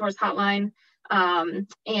the food source hotline and,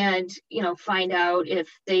 find out if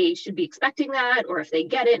they should be expecting that, or if they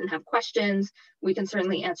get it and have questions. We can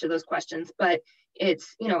certainly answer those questions, but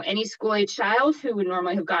it's, any school age child who would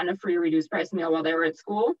normally have gotten a free or reduced price meal while they were at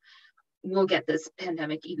school will get this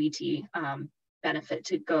pandemic EBT benefit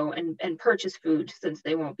to go and purchase food, since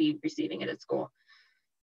they won't be receiving it at school.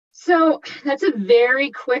 So that's a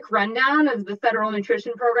very quick rundown of the federal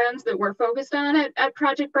nutrition programs that we're focused on at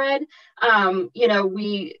Project Bread.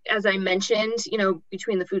 We, as I mentioned,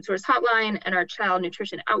 between the Food Source Hotline and our Child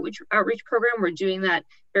Nutrition Outreach Program, we're doing that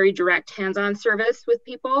very direct hands-on service with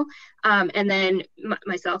people. And then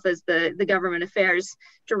myself as the Government Affairs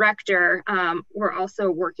Director, we're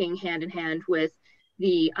also working hand in hand with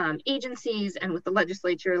the agencies and with the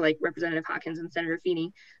legislature, like Representative Hawkins and Senator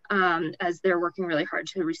Feeney, as they're working really hard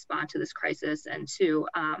to respond to this crisis and to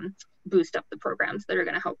boost up the programs that are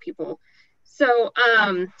going to help people. So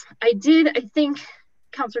I think,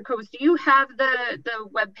 Councilor Kobus, do you have the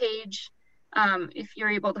webpage? If you're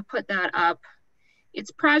able to put that up, it's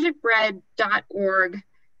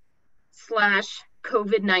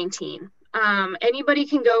projectbread.org/COVID-19. Anybody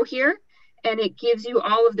can go here, and it gives you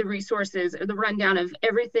all of the resources, or the rundown of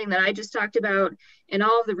everything that I just talked about, and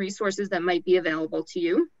all of the resources that might be available to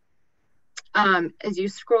you. As you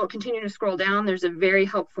continue to scroll down, there's a very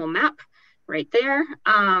helpful map right there,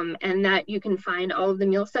 and that you can find all of the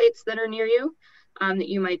meal sites that are near you that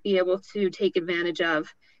you might be able to take advantage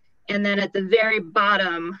of. And then at the very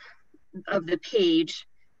bottom of the page,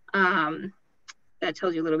 that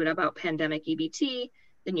tells you a little bit about pandemic EBT,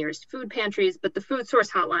 the nearest food pantries, but the food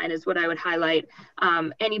source hotline is what I would highlight.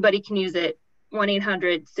 Anybody can use it,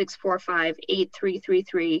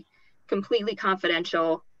 1-800-645-8333, completely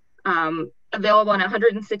confidential, available in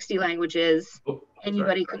 160 languages.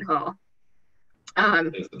 Anybody can call.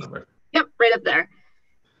 Yep, right up there.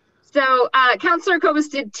 So Councilor Kobus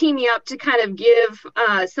did team me up to kind of give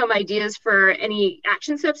some ideas for any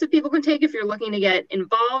action steps that people can take if you're looking to get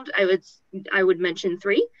involved. I would mention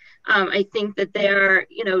 3. I think that they are,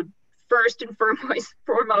 first and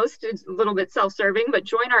foremost, it's a little bit self-serving, but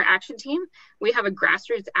join our action team. We have a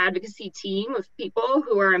grassroots advocacy team of people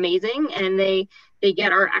who are amazing, and they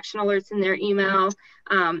get our action alerts in their email.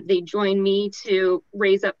 They join me to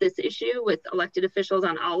raise up this issue with elected officials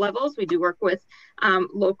on all levels. We do work with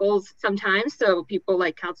locals sometimes, so people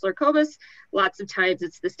like Councilor Kobus. Lots of times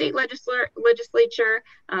it's the state legislature,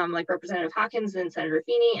 like Representative Hawkins and Senator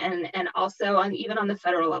Feeney, and also even on the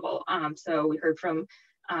federal level. So we heard from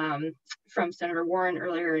Senator Warren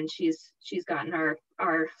earlier, and she's gotten our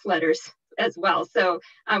letters as well. So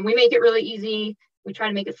we make it really easy. We try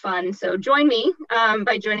to make it fun. So join me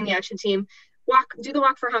by joining the action team. Do the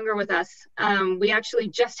Walk for Hunger with us. We actually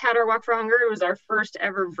just had our Walk for Hunger. It was our first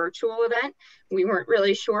ever virtual event. We weren't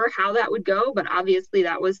really sure how that would go, but obviously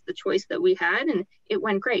that was the choice that we had, and it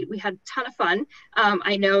went great. We had a ton of fun.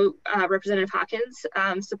 I know Representative Hawkins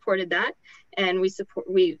supported that, and we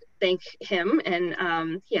thank him.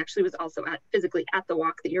 And he actually was also physically at the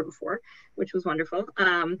walk the year before, which was wonderful.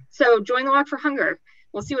 So join the Walk for Hunger.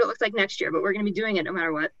 We'll see what it looks like next year, but we're going to be doing it no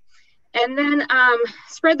matter what. And then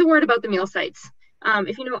spread the word about the meal sites.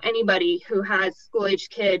 If you know anybody who has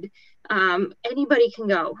school-aged kid, anybody can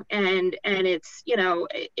go, and it's,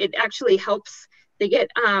 it actually helps. They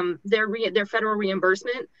get their federal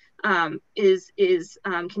reimbursement is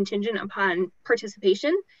contingent upon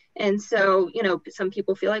participation, and so some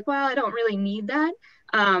people feel like, well, I don't really need that.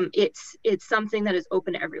 It's something that is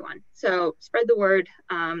open to everyone. So spread the word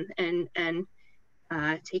and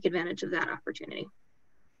take advantage of that opportunity.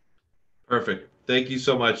 Perfect. Thank you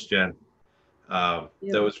so much, Jen. That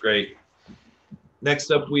was great. Next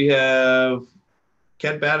up, we have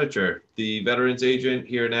Ken Badicher, the Veterans Agent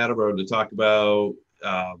here in Attleboro, to talk about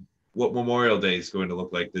what Memorial Day is going to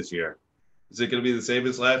look like this year. Is it going to be the same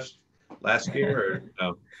as last year, or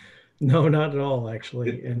no? No, not at all,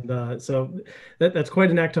 actually. And so that's quite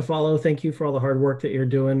an act to follow. Thank you for all the hard work that you're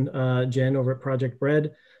doing, Jen, over at Project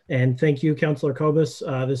Bread. And thank you, Councilor Kobus.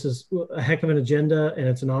 This is a heck of an agenda, and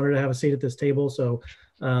it's an honor to have a seat at this table. So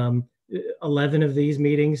 11 of these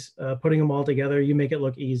meetings, putting them all together, you make it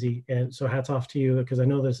look easy. And so hats off to you, because I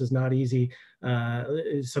know this is not easy.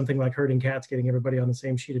 It's something like herding cats, getting everybody on the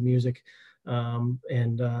same sheet of music.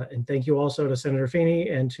 And thank you also to Senator Feeney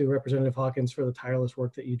and to Representative Hawkins for the tireless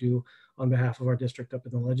work that you do on behalf of our district up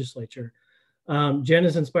in the legislature. Jen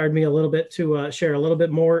has inspired me a little bit to share a little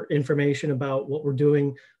bit more information about what we're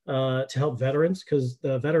doing to help veterans, because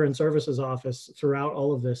the Veteran Services Office throughout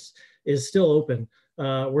all of this is still open.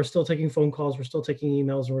 we're still taking phone calls, we're still taking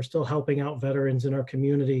emails, and we're still helping out veterans in our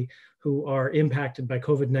community who are impacted by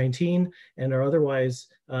COVID-19 and are otherwise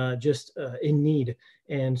just in need.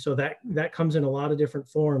 And so that comes in a lot of different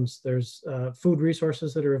forms. There's food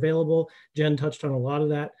resources that are available. Jen touched on a lot of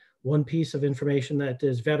that. One piece of information that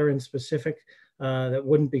is veteran specific that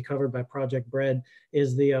wouldn't be covered by Project Bread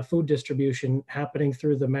is the food distribution happening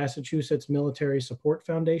through the Massachusetts Military Support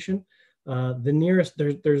Foundation. The nearest,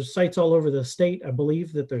 there's sites all over the state. I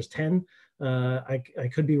believe that there's 10. I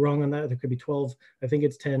could be wrong on that. There could be 12. I think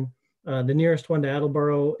it's 10. The nearest one to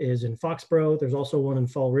Attleboro is in Foxborough. There's also one in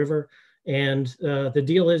Fall River. And the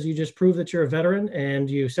deal is you just prove that you're a veteran and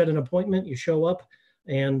you set an appointment, you show up,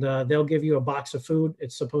 and they'll give you a box of food.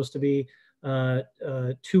 It's supposed to be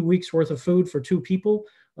 2 weeks worth of food for 2 people.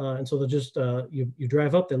 And so they'll just, you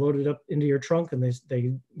drive up, they load it up into your trunk, and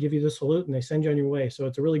they give you the salute and they send you on your way. So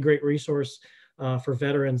it's a really great resource for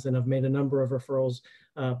veterans, and I've made a number of referrals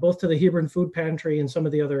both to the Hebron Food Pantry and some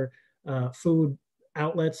of the other food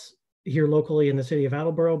outlets here locally in the city of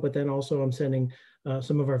Attleboro, but then also I'm sending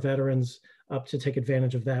some of our veterans up to take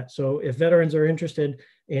advantage of that. So if veterans are interested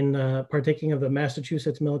in partaking of the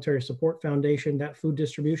Massachusetts Military Support Foundation, that food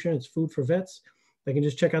distribution, it's Food for Vets, they can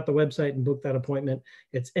just check out the website and book that appointment.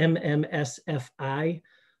 It's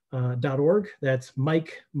mmsfi.org. That's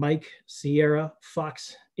Mike Sierra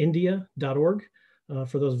Fox India.org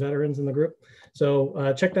for those veterans in the group.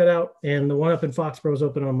 So check that out. And the one up in Foxborough is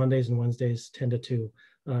open on Mondays and Wednesdays, 10 to 2.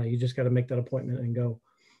 You just got to make that appointment and go.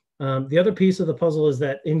 The other piece of the puzzle is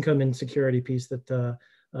that income insecurity piece that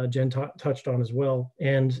Jen touched on as well.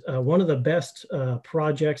 And one of the best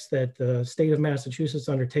projects that the state of Massachusetts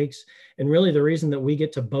undertakes, and really the reason that we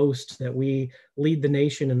get to boast that we lead the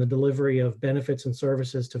nation in the delivery of benefits and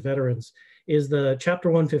services to veterans, is the Chapter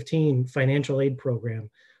 115 financial aid program.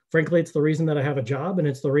 Frankly, it's the reason that I have a job, and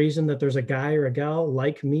it's the reason that there's a guy or a gal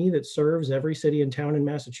like me that serves every city and town in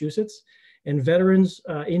Massachusetts. And veterans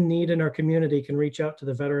in need in our community can reach out to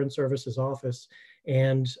the Veteran Services Office,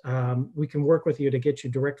 and we can work with you to get you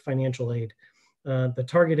direct financial aid. The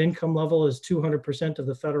target income level is 200% of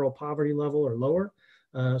the federal poverty level or lower.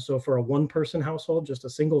 So for a one-person household, just a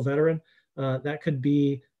single veteran, that could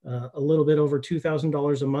be a little bit over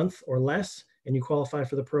 $2,000 a month or less, and you qualify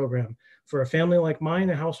for the program. For a family like mine,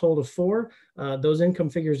 a household of 4, those income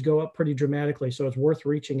figures go up pretty dramatically. So it's worth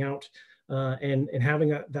reaching out and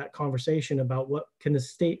having that conversation about what can the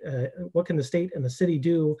state and the city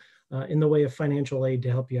do in the way of financial aid to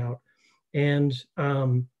help you out. And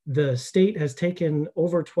the state has taken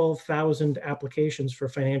over 12,000 applications for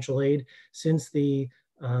financial aid since the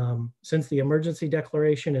emergency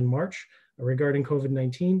declaration in March regarding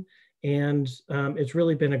COVID-19. And it's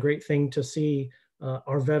really been a great thing to see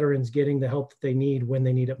our veterans getting the help that they need when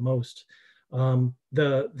they need it most.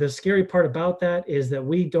 The scary part about that is that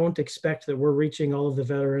we don't expect that we're reaching all of the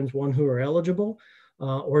veterans, one, who are eligible,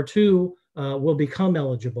 or 2, will become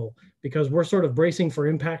eligible, because we're sort of bracing for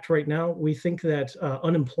impact right now. We think that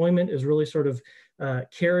unemployment is really sort of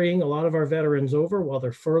carrying a lot of our veterans over while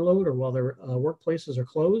they're furloughed or while their workplaces are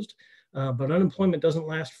closed, but unemployment doesn't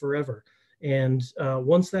last forever. And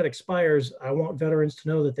once that expires, I want veterans to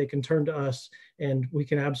know that they can turn to us, and we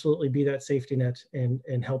can absolutely be that safety net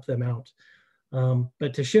and help them out.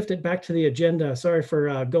 But to shift it back to the agenda, sorry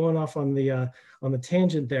for going off on the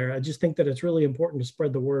tangent there. I just think that it's really important to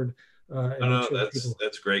spread the word. No,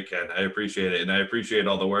 that's great, Ken. I appreciate it, and I appreciate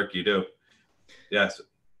all the work you do. Yes,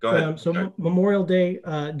 go ahead. So Memorial Day,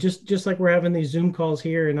 just like we're having these Zoom calls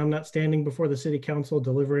here, and I'm not standing before the City Council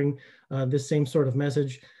delivering this same sort of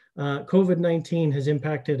message. COVID-19 has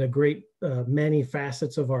impacted a great many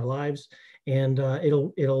facets of our lives, and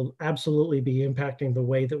it'll absolutely be impacting the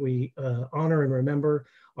way that we honor and remember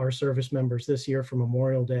our service members this year for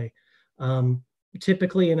Memorial Day.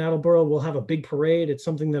 Typically in Attleboro, we'll have a big parade. It's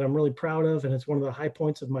something that I'm really proud of, and it's one of the high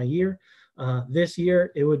points of my year. This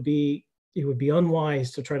year, it would be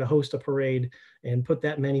unwise to try to host a parade and put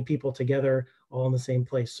that many people together all in the same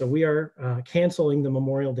place. So we are canceling the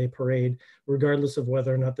Memorial Day parade, regardless of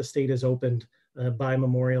whether or not the state is opened by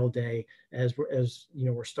Memorial Day, as you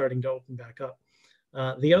know, we're starting to open back up.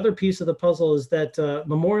 The other piece of the puzzle is that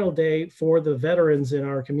Memorial Day for the veterans in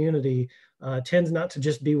our community tends not to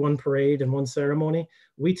just be one parade and one ceremony.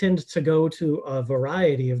 We tend to go to a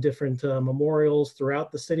variety of different memorials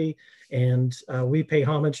throughout the city, and we pay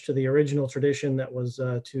homage to the original tradition that was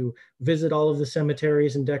to visit all of the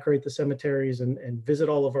cemeteries and decorate the cemeteries and visit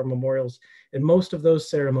all of our memorials. And most of those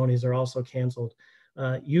ceremonies are also canceled.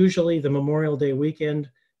 Usually the Memorial Day weekend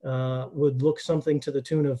would look something to the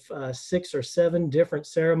tune of 6 or 7 different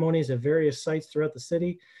ceremonies at various sites throughout the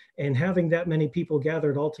city. And having that many people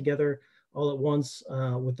gathered all together all at once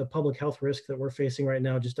with the public health risk that we're facing right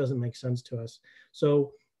now just doesn't make sense to us.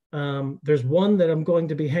 So there's one that I'm going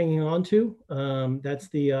to be hanging on to. That's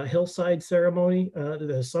the hillside ceremony,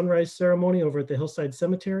 the sunrise ceremony over at the Hillside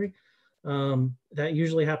Cemetery. That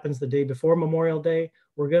usually happens the day before Memorial Day.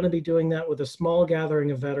 We're going to be doing that with a small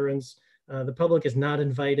gathering of veterans. The public is not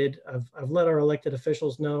invited. I've let our elected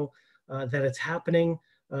officials know that it's happening.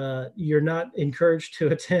 You're not encouraged to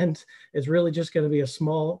attend. It's really just going to be a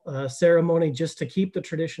small ceremony just to keep the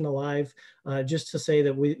tradition alive, just to say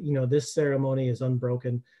that this ceremony is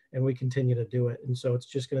unbroken and we continue to do it. And so it's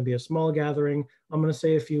just going to be a small gathering. I'm going to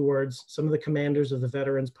say a few words. Some of the commanders of the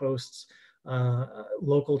veterans posts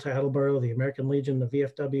local to Attleboro, the American Legion, the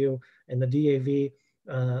VFW, and the DAV,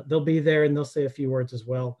 they'll be there and they'll say a few words as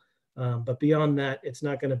well. But beyond that, it's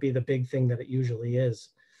not going to be the big thing that it usually is.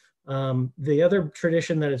 The other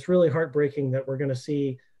tradition that it's really heartbreaking that we're going to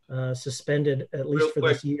see suspended, at least for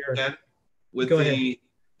this year. Ken, with the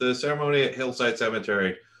ceremony at Hillside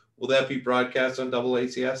Cemetery, will that be broadcast on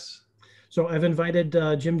AACS? So I've invited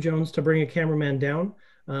Jim Jones to bring a cameraman down.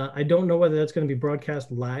 I don't know whether that's going to be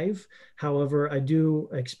broadcast live. However, I do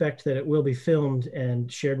expect that it will be filmed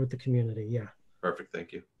and shared with the community. Yeah. Perfect.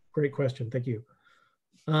 Thank you. Great question. Thank you.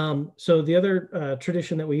 So the other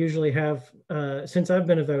tradition that we usually have, since I've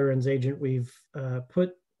been a veterans agent, we've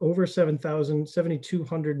put over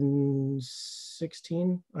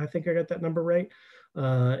 7,216, I think I got that number right,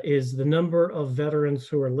 is the number of veterans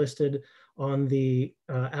who are listed on the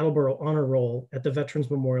Attleboro Honor Roll at the Veterans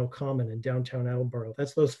Memorial Common in downtown Attleboro.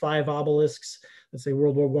 That's those 5 obelisks that say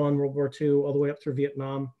World War I, World War II, all the way up through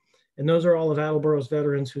Vietnam. And those are all of Attleboro's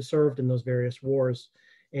veterans who served in those various wars.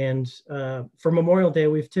 And for Memorial Day,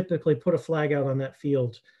 we've typically put a flag out on that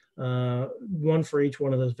field, one for each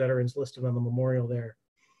one of those veterans listed on the memorial there.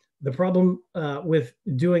 The problem with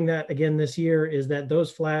doing that again this year is that those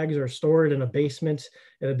flags are stored in a basement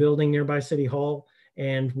at a building nearby City Hall.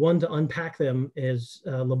 And to unpack them is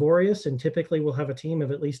laborious, and typically we'll have a team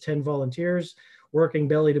of at least 10 volunteers working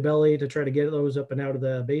belly to belly to try to get those up and out of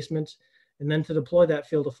the basement. And then to deploy that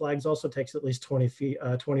field of flags also takes at least 20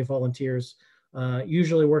 volunteers,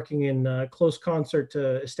 usually working in close concert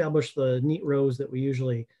to establish the neat rows that we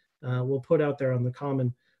usually will put out there on the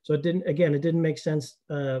common. So it didn't make sense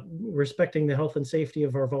respecting the health and safety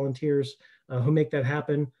of our volunteers who make that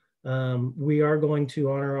happen. We are going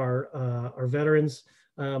to honor our veterans.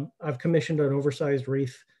 I've commissioned an oversized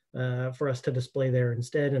wreath for us to display there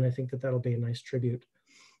instead, and I think that that'll be a nice tribute.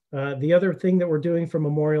 The other thing that we're doing for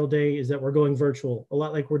Memorial Day is that we're going virtual, a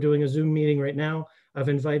lot like we're doing a Zoom meeting right now. I've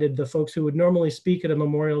invited the folks who would normally speak at a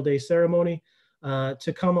Memorial Day ceremony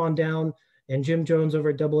to come on down, and Jim Jones over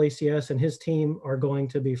at AACS and his team are going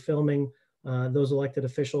to be filming those elected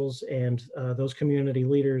officials and those community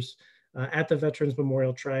leaders at the Veterans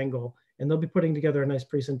Memorial Triangle, and they'll be putting together a nice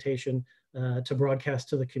presentation to broadcast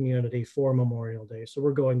to the community for Memorial Day. So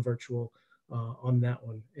we're going virtual on that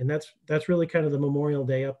one, and that's really kind of the Memorial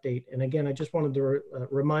Day update. And again, I just wanted to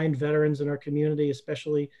remind veterans in our community,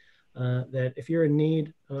 especially that if you're in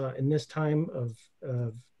need in this time of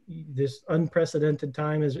this unprecedented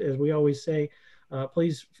time, as we always say,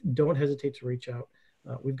 please don't hesitate to reach out.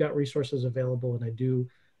 We've got resources available, and I do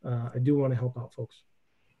want to help out folks.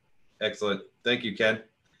 Excellent. Thank you, Ken.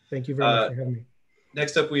 Thank you very much for having me.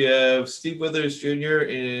 Next up, we have Steve Withers Jr.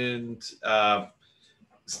 And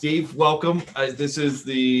Steve, welcome. This is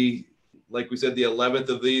like we said, the 11th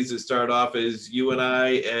of these to start off as you and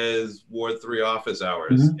I as Ward 3 office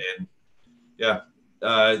hours. Mm-hmm.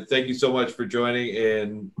 And thank you so much for joining,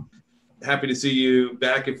 and happy to see you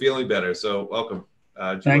back and feeling better. So welcome.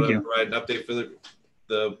 Thank you. Provide an update for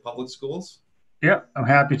the public schools? Yeah, I'm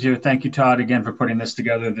happy to. Thank you, Todd, again for putting this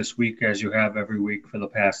together this week, as you have every week for the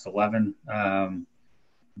past 11.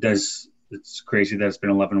 It's crazy that it's been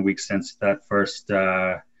 11 weeks since that first,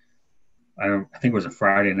 I think it was a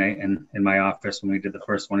Friday night in my office when we did the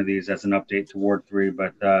first one of these as an update to Ward 3.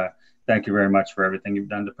 But thank you very much for everything you've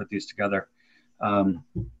done to put these together.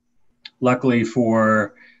 Luckily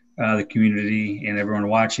for the community and everyone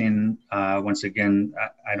watching, once again,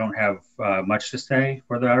 I don't have much to say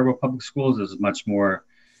for the Attleboro Public Schools. This is much more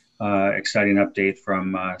exciting update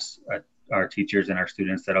from our teachers and our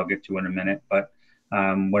students that I'll get to in a minute. But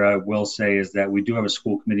what I will say is that we do have a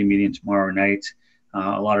school committee meeting tomorrow night.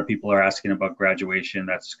 A lot of people are asking about graduation.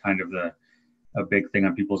 That's kind of a big thing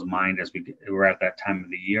on people's mind as we're at that time of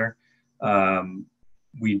the year.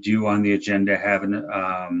 We do on the agenda have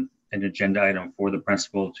an agenda item for the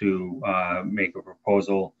principal to make a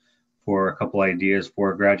proposal for a couple ideas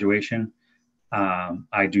for graduation.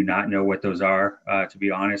 I do not know what those are, to be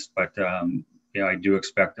honest, but I do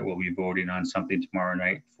expect that we'll be voting on something tomorrow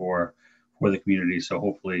night for for the community. So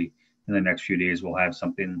hopefully in the next few days, we'll have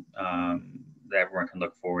something that everyone can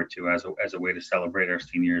look forward to as a way to celebrate our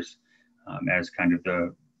seniors as kind of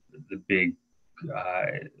the big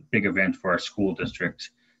event for our school district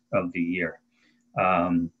of the year.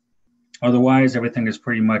 Otherwise, everything is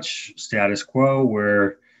pretty much status quo.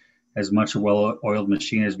 We're as much a well-oiled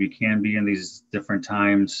machine as we can be in these different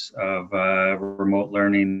times of remote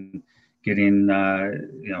learning, getting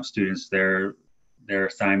students their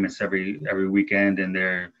assignments every weekend, and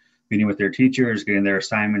they're meeting with their teachers, getting their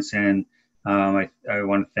assignments in. I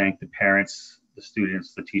want to thank the parents, the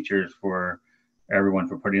students, the teachers, for everyone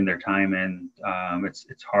for putting their time in.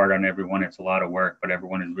 It's hard on everyone. It's a lot of work, but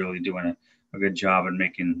everyone is really doing a good job in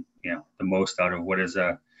making the most out of what is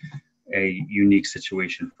a unique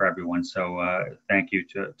situation for everyone. So thank you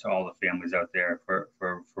to all the families out there for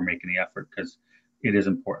making the effort, because it is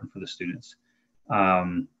important for the students.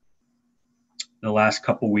 The last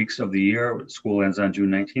couple of weeks of the year, school ends on June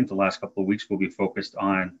 19th. The last couple of weeks will be focused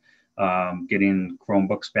on getting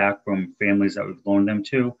Chromebooks back from families that we've loaned them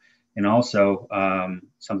to. And also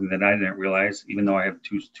something that I didn't realize, even though I have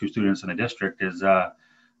two students in the district, is a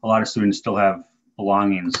lot of students still have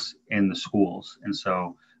belongings in the schools. And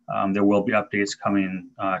so there will be updates coming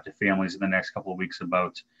to families in the next couple of weeks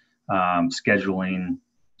about scheduling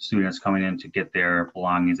students coming in to get their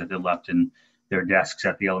belongings that they left in their desks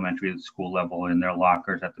at the elementary school level, in their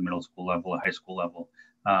lockers at the middle school level, high school level.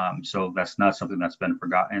 So that's not something that's been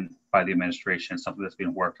forgotten by the administration. It's something that's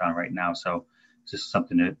being worked on right now. So it's just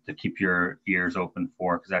something to keep your ears open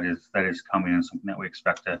for, because that is coming, and something that we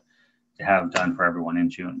expect to have done for everyone in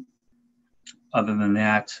June. Other than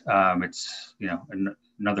that, it's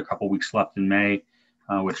another couple weeks left in May,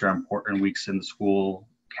 which are important weeks in the school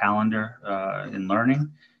calendar in learning.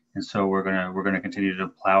 And so we're gonna continue to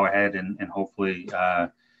plow ahead and hopefully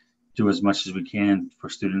do as much as we can for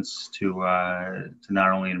students to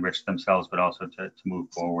not only enrich themselves, but also to move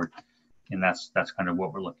forward. And that's kind of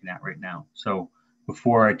what we're looking at right now. So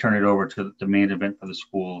before I turn it over to the main event for the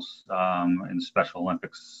schools in the Special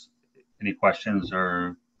Olympics, any questions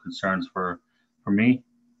or concerns for me?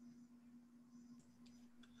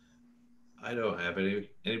 I don't have any.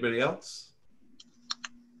 Anybody else?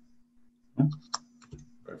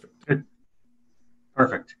 Perfect. Good.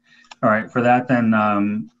 Perfect. All right. For that, then,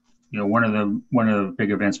 one of the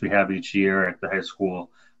big events we have each year at the high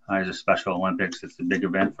school is a Special Olympics. It's the big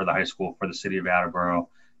event for the high school for the city of Attleboro.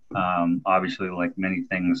 Obviously, like many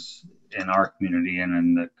things in our community and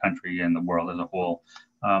in the country and the world as a whole,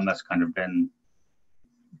 that's kind of been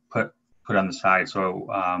put on the side. So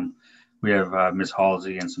we have Ms.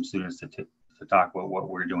 Halsey and some students to talk about what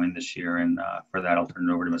we're doing this year. And for that, I'll turn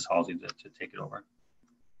it over to Ms. Halsey to take it over.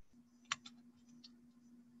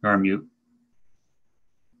 You're on mute.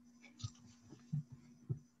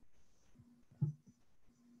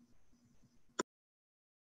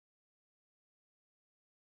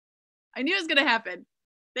 I knew it was going to happen.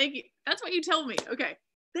 Thank you. That's what you told me. Okay.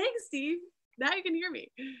 Thanks, Steve. Now you can hear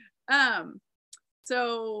me.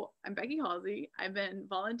 So I'm Becky Halsey. I've been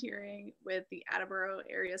volunteering with the Attleboro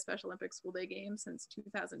Area Special Olympics School Day Games since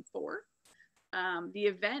 2004. The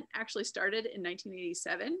event actually started in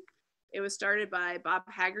 1987. It was started by Bob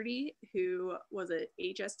Haggerty, who was an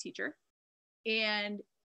AHS teacher. And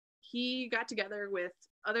he got together with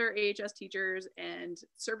other AHS teachers and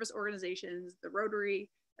service organizations, the Rotary,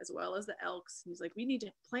 as well as the Elks. He's like, we need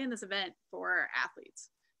to plan this event for our athletes,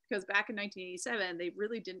 because back in 1987, they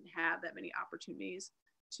really didn't have that many opportunities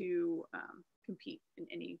to compete in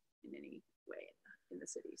any way in the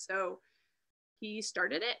city. So he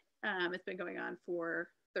started it. It's been going on for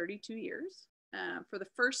 32 years. For the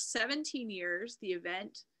first 17 years, the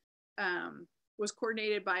event was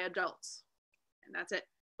coordinated by adults, and that's it.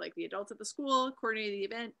 Like the adults at the school coordinated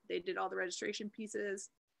the event. They did all the registration pieces.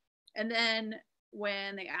 And then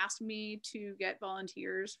when they asked me to get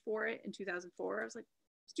volunteers for it in 2004, I was like,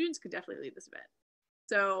 students could definitely lead this event.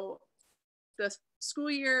 So the school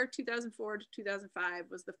year 2004 to 2005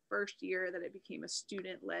 was the first year that it became a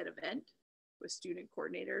student-led event with student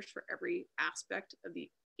coordinators for every aspect of the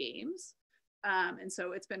games. And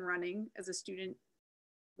so it's been running as a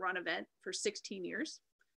student-run event for 16 years.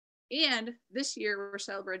 And this year, we're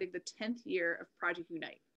celebrating the 10th year of Project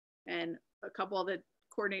Unite. And a couple of the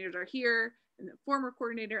coordinators are here, and the former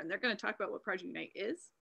coordinator, and they're going to talk about what Project Unite is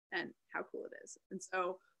and how cool it is. And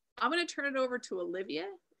so I'm going to turn it over to Olivia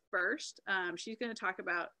first. She's going to talk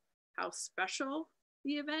about how special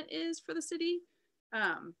the event is for the city.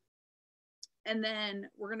 And then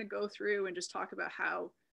we're going to go through and just talk about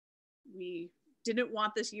how we didn't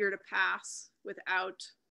want this year to pass without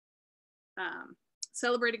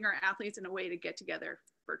celebrating our athletes in a way to get together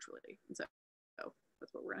virtually. And so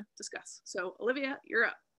that's what we're going to discuss. So Olivia, you're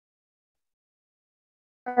up.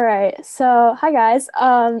 All right. So hi guys.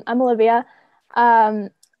 I'm Olivia.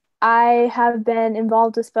 I have been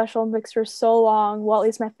involved with Special Olympics for so long. Well, at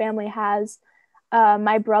least my family has.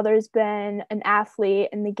 My brother's been an athlete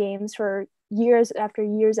in the games for years after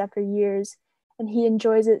years after years, and he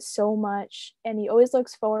enjoys it so much, and he always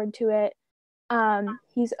looks forward to it.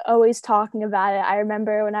 He's always talking about it. I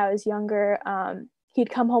remember when I was younger, he'd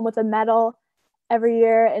come home with a medal every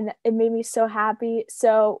year, and it made me so happy.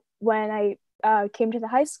 So when I came to the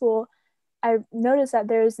high school, I noticed that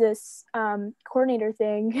there's this coordinator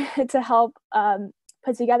thing to help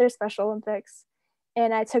put together Special Olympics.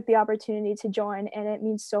 And I took the opportunity to join, and it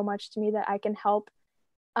means so much to me that I can help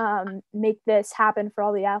make this happen for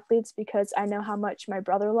all the athletes, because I know how much my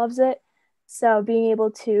brother loves it. So being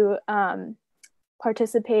able to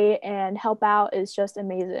participate and help out is just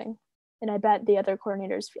amazing. And I bet the other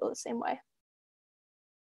coordinators feel the same way.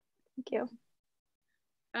 Thank you.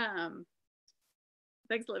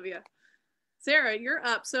 Thanks, Olivia. Sarah, you're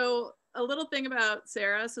up. So a little thing about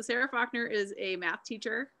Sarah. So Sarah Faulkner is a math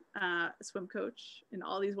teacher, a swim coach, and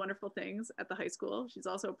all these wonderful things at the high school. She's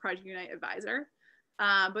also a Project Unite advisor.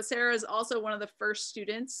 But Sarah is also one of the first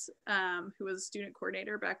students who was a student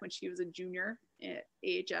coordinator back when she was a junior at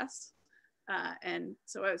AHS. And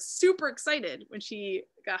so I was super excited when she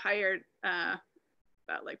got hired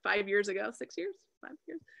about like 5 years ago, 6 years, 5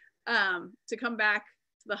 years, to come back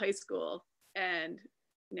to the high school. And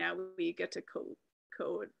now we get to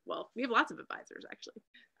code. Well, we have lots of advisors actually,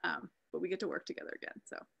 but we get to work together again.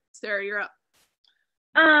 So Sarah, you're up.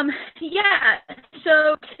 Yeah,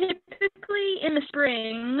 so typically in the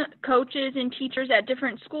spring, coaches and teachers at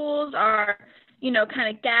different schools are,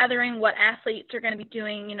 kind of gathering what athletes are going to be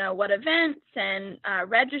doing, what events, and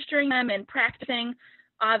registering them and practicing.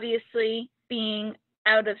 Obviously, being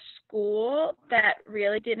out of school, that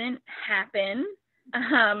really didn't happen.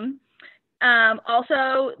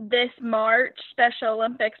 Also, this March, Special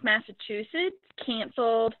Olympics Massachusetts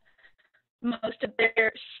canceled most of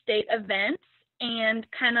their state events and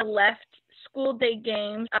kind of left school day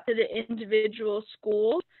games up to the individual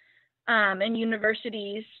schools and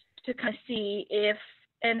universities to kind of see if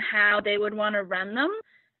and how they would want to run them.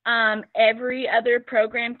 Every other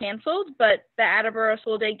program canceled, but the Attleboro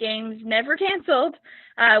School Day Games never canceled.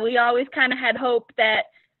 We always kind of had hope that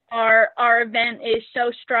our event is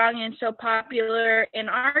so strong and so popular in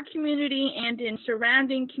our community and in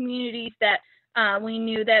surrounding communities that we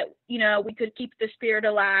knew that, we could keep the spirit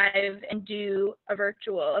alive and do a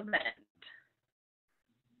virtual event.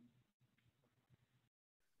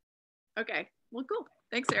 Okay, well, cool.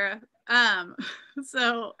 Thanks, Sarah.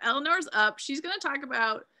 So Eleanor's up. She's going to talk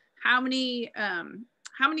about how many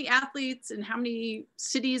athletes and how many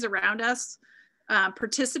cities around us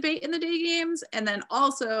participate in the day games, and then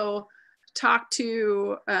also talk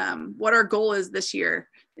to what our goal is this year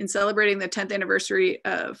in celebrating the 10th anniversary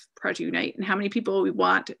of Project Unite and how many people we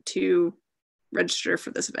want to register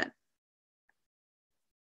for this event.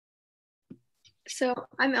 So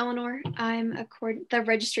I'm Eleanor. I'm the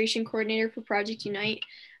registration coordinator for Project Unite.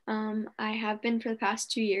 I have been for the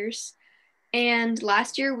past 2 years. And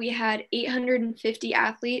last year we had 850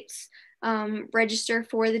 athletes register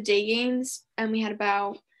for the day games, and we had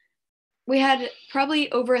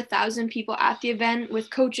probably over 1,000 people at the event, with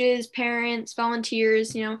coaches, parents,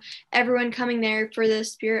 volunteers, everyone coming there for the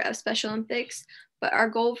spirit of Special Olympics. But our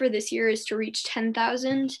goal for this year is to reach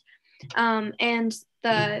 10,000. And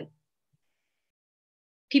the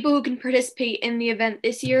people who can participate in the event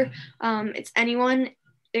this year, it's anyone.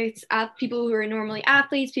 It's people who are normally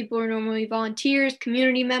athletes, people who are normally volunteers,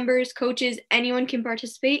 community members, coaches, anyone can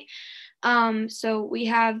participate. So we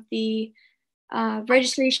have the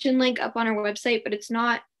registration link up on our website, but it's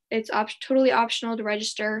totally optional to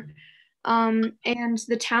register. And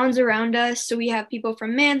the towns around us, so we have people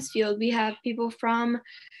from Mansfield, we have people from,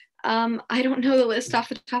 I don't know the list off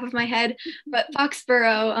the top of my head, but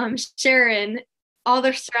Foxborough, Sharon, all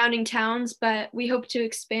the surrounding towns, but we hope to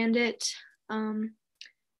expand it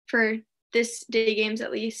for this day games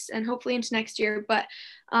at least, and hopefully into next year. But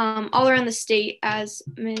all around the state, as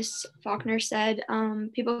Ms. Faulkner said,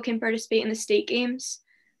 people can participate in the state games.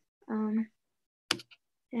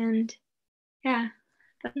 And yeah,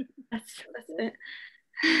 that's it.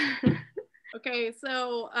 Okay,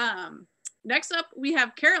 so next up we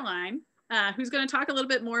have Caroline, who's going to talk a little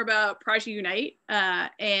bit more about Project Unite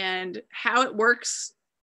and how it works.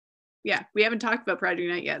 Yeah, we haven't talked about Project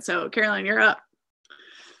Unite yet, so Caroline, you're up.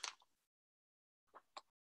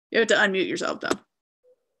 You have to unmute yourself though.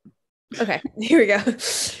 Okay, here we go.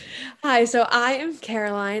 Hi, so I am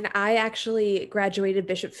Caroline. I actually graduated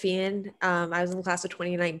Bishop Fien. I was in the class of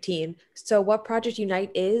 2019. So what Project Unite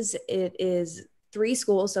is, it is 3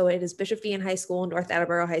 schools. So it is Bishop Fien High School, North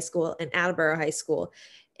Attleboro High School, and Attleboro High School.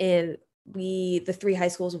 And the 3 high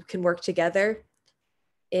schools can work together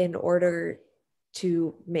in order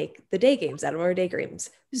to make the day games, Attleboro Day Games.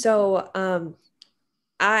 So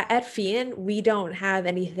at Fien, we don't have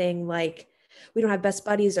anything like, we don't have best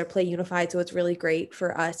buddies or play unified. So it's really great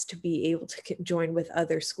for us to be able to join with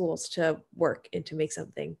other schools to work and to make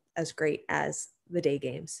something as great as the day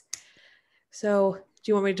games. So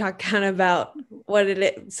do you want me to talk kind of about what it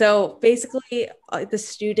is? So basically the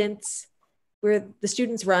students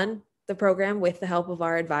run the program with the help of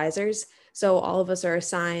our advisors. So all of us are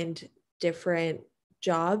assigned different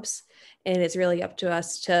jobs, and it's really up to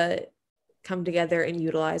us to come together and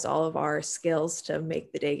utilize all of our skills to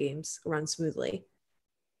make the day games run smoothly.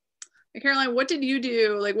 And Caroline, what did you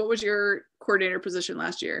do? Like, what was your coordinator position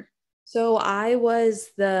last year? So I was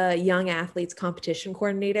the young athletes competition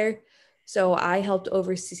coordinator. So I helped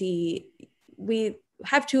oversee, we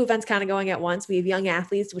have 2 events kind of going at once. We have young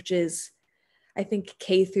athletes, which is, I think,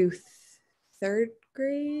 K through 3rd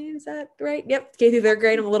grade. Is that right? Yep. K through 3rd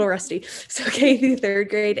grade. I'm a little rusty. So K through 3rd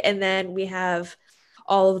grade. And then we have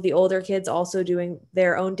all of the older kids also doing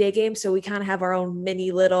their own day games. So we kind of have our own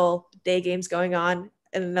mini little day games going on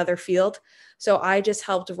in another field. So I just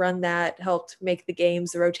helped run that, helped make the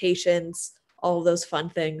games, the rotations, all of those fun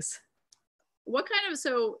things.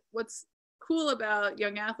 So what's cool about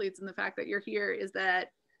young athletes and the fact that you're here is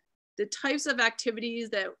that the types of activities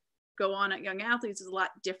that go on at young athletes is a lot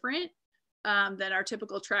different than our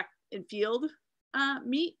typical track and field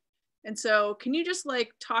meet. And so can you just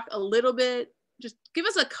like talk a little bit, just give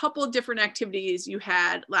us a couple of different activities you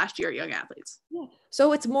had last year at Young Athletes? Yeah.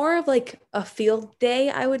 So it's more of like a field day,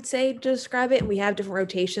 I would say, to describe it. And we have different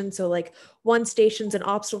rotations. So like one station's an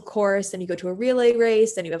obstacle course, then you go to a relay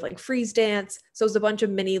race, then you have like freeze dance. So it's a bunch of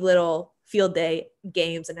mini little field day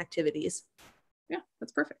games and activities. Yeah,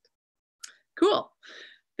 that's perfect. Cool.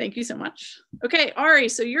 Thank you so much. Okay, Ari,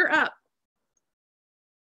 so you're up.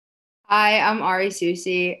 Hi, I'm Ari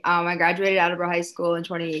Susi. I graduated Attleboro High School in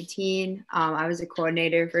 2018. I was a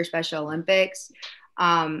coordinator for Special Olympics.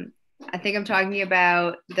 I think I'm talking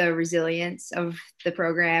about the resilience of the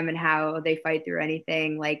program and how they fight through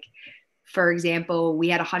anything. Like, for example, we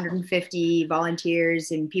had 150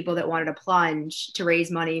 volunteers and people that wanted to plunge to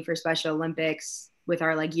raise money for Special Olympics with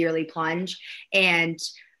our like yearly plunge. And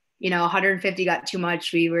 150 got too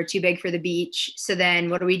much. We were too big for the beach. So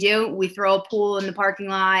then what do? We throw a pool in the parking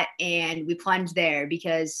lot and we plunge there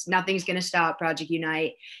because nothing's going to stop Project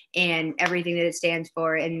Unite and everything that it stands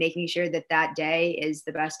for, and making sure that that day is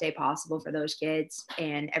the best day possible for those kids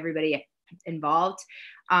and everybody involved.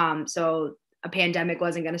 So a pandemic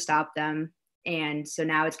wasn't going to stop them. And so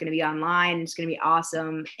now it's going to be online. It's going to be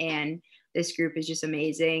awesome. And this group is just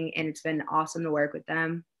amazing. And it's been awesome to work with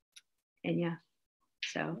them. And yeah,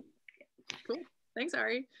 so. Cool. Thanks,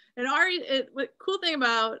 Ari. And Ari, cool thing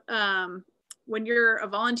about when you're a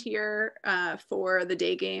volunteer for the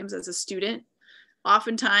day games as a student,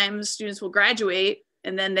 oftentimes students will graduate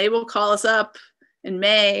and then they will call us up in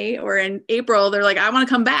May or in April. They're like, I want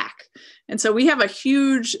to come back. And so we have a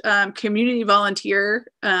huge community volunteer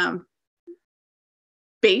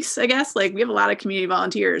base, I guess. Like we have a lot of community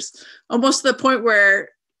volunteers, almost to the point where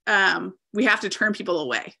we have to turn people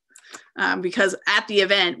away. Because at the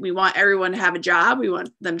event, we want everyone to have a job. We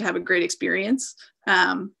want them to have a great experience.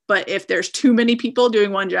 But if there's too many people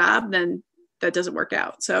doing one job, then that doesn't work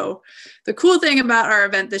out. So the cool thing about our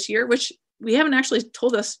event this year, which we haven't actually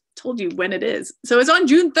told you when it is. So it's on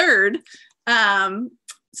June 3rd.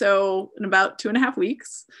 So in about 2.5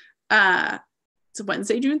 weeks. It's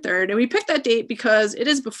Wednesday, June 3rd. And we picked that date because it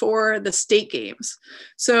is before the state games.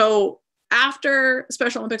 So after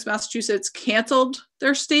Special Olympics Massachusetts canceled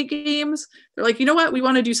their state games, they're like, you know what? We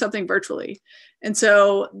want to do something virtually. And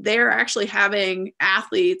so they're actually having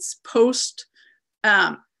athletes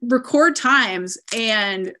record times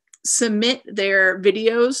and submit their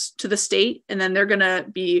videos to the state. And then they're going to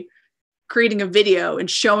be creating a video and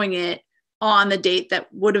showing it on the date that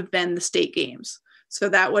would have been the state games. So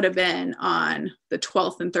that would have been on the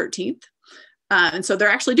 12th and 13th. And so they're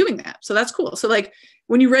actually doing that. So that's cool. So like,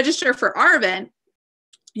 when you register for our event,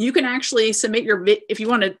 you can actually submit if you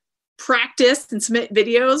want to practice and submit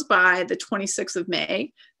videos by the 26th of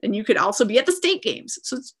May, then you could also be at the state games.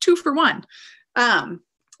 So it's 2 for 1.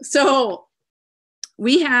 So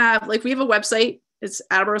we have a website. It's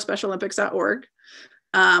attleborospecialolympics.org.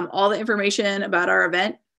 All the information about our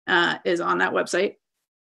event is on that website.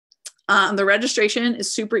 The registration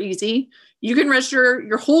is super easy. you can register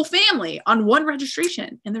your whole family on one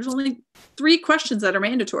registration, and there's only 3 questions that are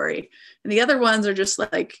mandatory, and the other ones are just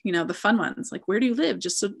like, you know, the fun ones, like where do you live,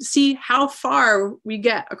 just to see how far we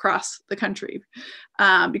get across the country.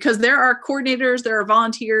 Because there are coordinators, there are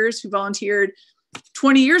volunteers who volunteered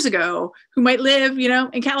 20 years ago who might live, you know,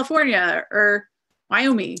 in California or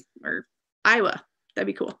Wyoming or Iowa. That'd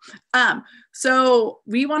be cool. So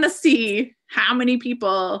we want to see how many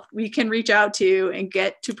people we can reach out to and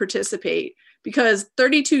get to participate, because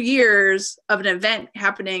 32 years of an event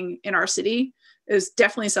happening in our city is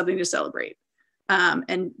definitely something to celebrate.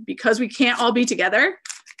 And because we can't all be together,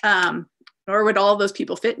 nor would all those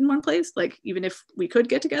people fit in one place, like even if we could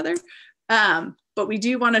get together, but we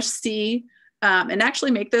do want to see and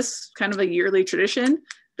actually make this kind of a yearly tradition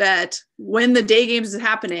that when the day games is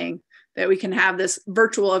happening, that we can have this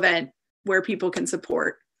virtual event where people can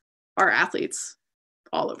support our athletes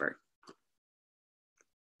all over.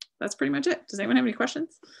 That's pretty much it. Does anyone have any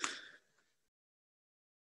questions?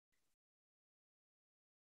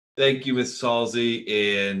 Thank you, Ms. Salzy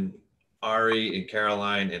and Ari and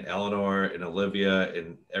Caroline and Eleanor and Olivia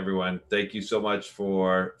and everyone. Thank you so much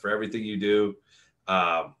for everything you do.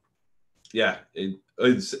 Yeah,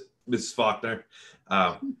 it's Ms. Faulkner.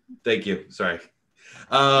 Thank you. Sorry.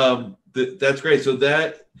 That's great. So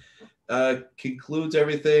that concludes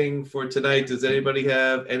everything for tonight. Does anybody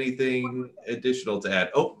have anything additional to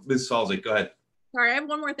add? Oh, Ms. Salzy, go ahead. Sorry, I have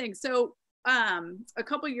one more thing. So a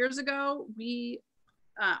couple years ago,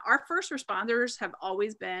 our first responders have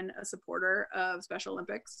always been a supporter of Special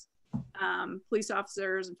Olympics. Police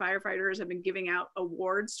officers and firefighters have been giving out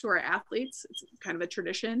awards to our athletes. It's kind of a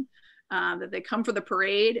tradition that they come for the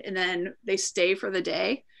parade and then they stay for the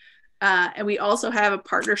day. And we also have a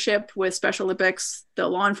partnership with Special Olympics, the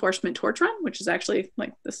Law Enforcement Torch Run, which is actually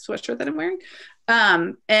like the sweatshirt that I'm wearing.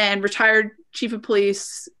 And retired Chief of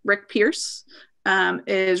Police Rick Pierce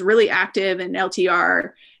is really active in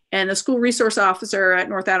LTR. And the school resource officer at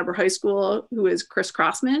North Attleboro High School, who is Chris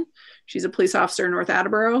Crossman, she's a police officer in North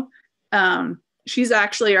Attleboro. She's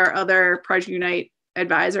actually our other Project Unite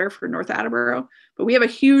advisor for North Attleboro. But we have a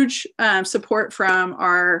huge support from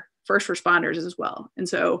our first responders as well. And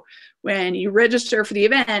so when you register for the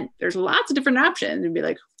event, there's lots of different options and be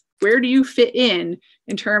like, where do you fit in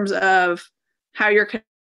terms of how you're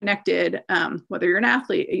connected, whether you're an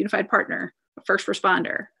athlete, a unified partner, a first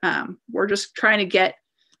responder. We're just trying to get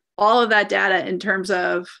all of that data in terms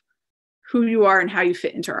of who you are and how you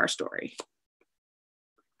fit into our story.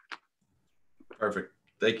 Perfect.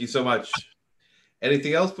 Thank you so much.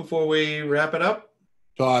 Anything else before we wrap it up?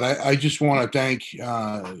 Todd, I just want to thank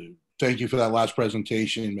you for that last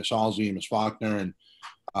presentation, Ms. Halsey and Ms. Faulkner and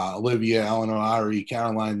Olivia, Eleanor, Ari,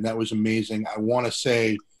 Caroline. That was amazing. I want to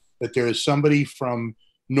say that there is somebody from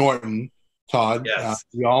Norton, Todd, yes.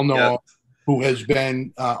 We all know, yes. who has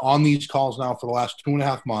been on these calls now for the last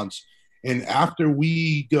 2.5 months. And after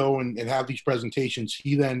we go and have these presentations,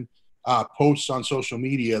 he then posts on social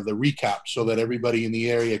media the recap so that everybody in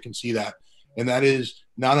the area can see that. And that is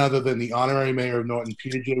none other than the honorary mayor of Norton,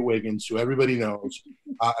 Peter J. Wiggins, who everybody knows.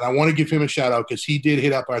 And I want to give him a shout out because he did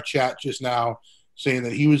hit up our chat just now saying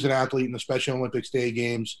that he was an athlete in the Special Olympics Day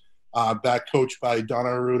Games, back coached by Donna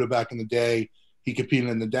Arruda back in the day. He competed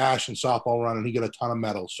in the dash and softball run, and he got a ton of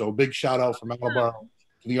medals. So a big shout out from Attleboro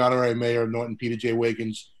to the honorary mayor of Norton, Peter J.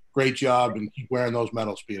 Wiggins. Great job, and keep wearing those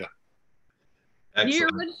medals, Peter. Excellent. You're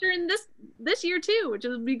registering this year too, which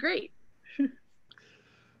will be great.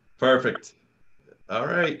 Perfect. All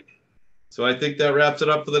right. So I think that wraps it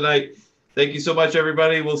up for the night. Thank you so much,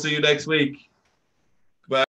 everybody. We'll see you next week.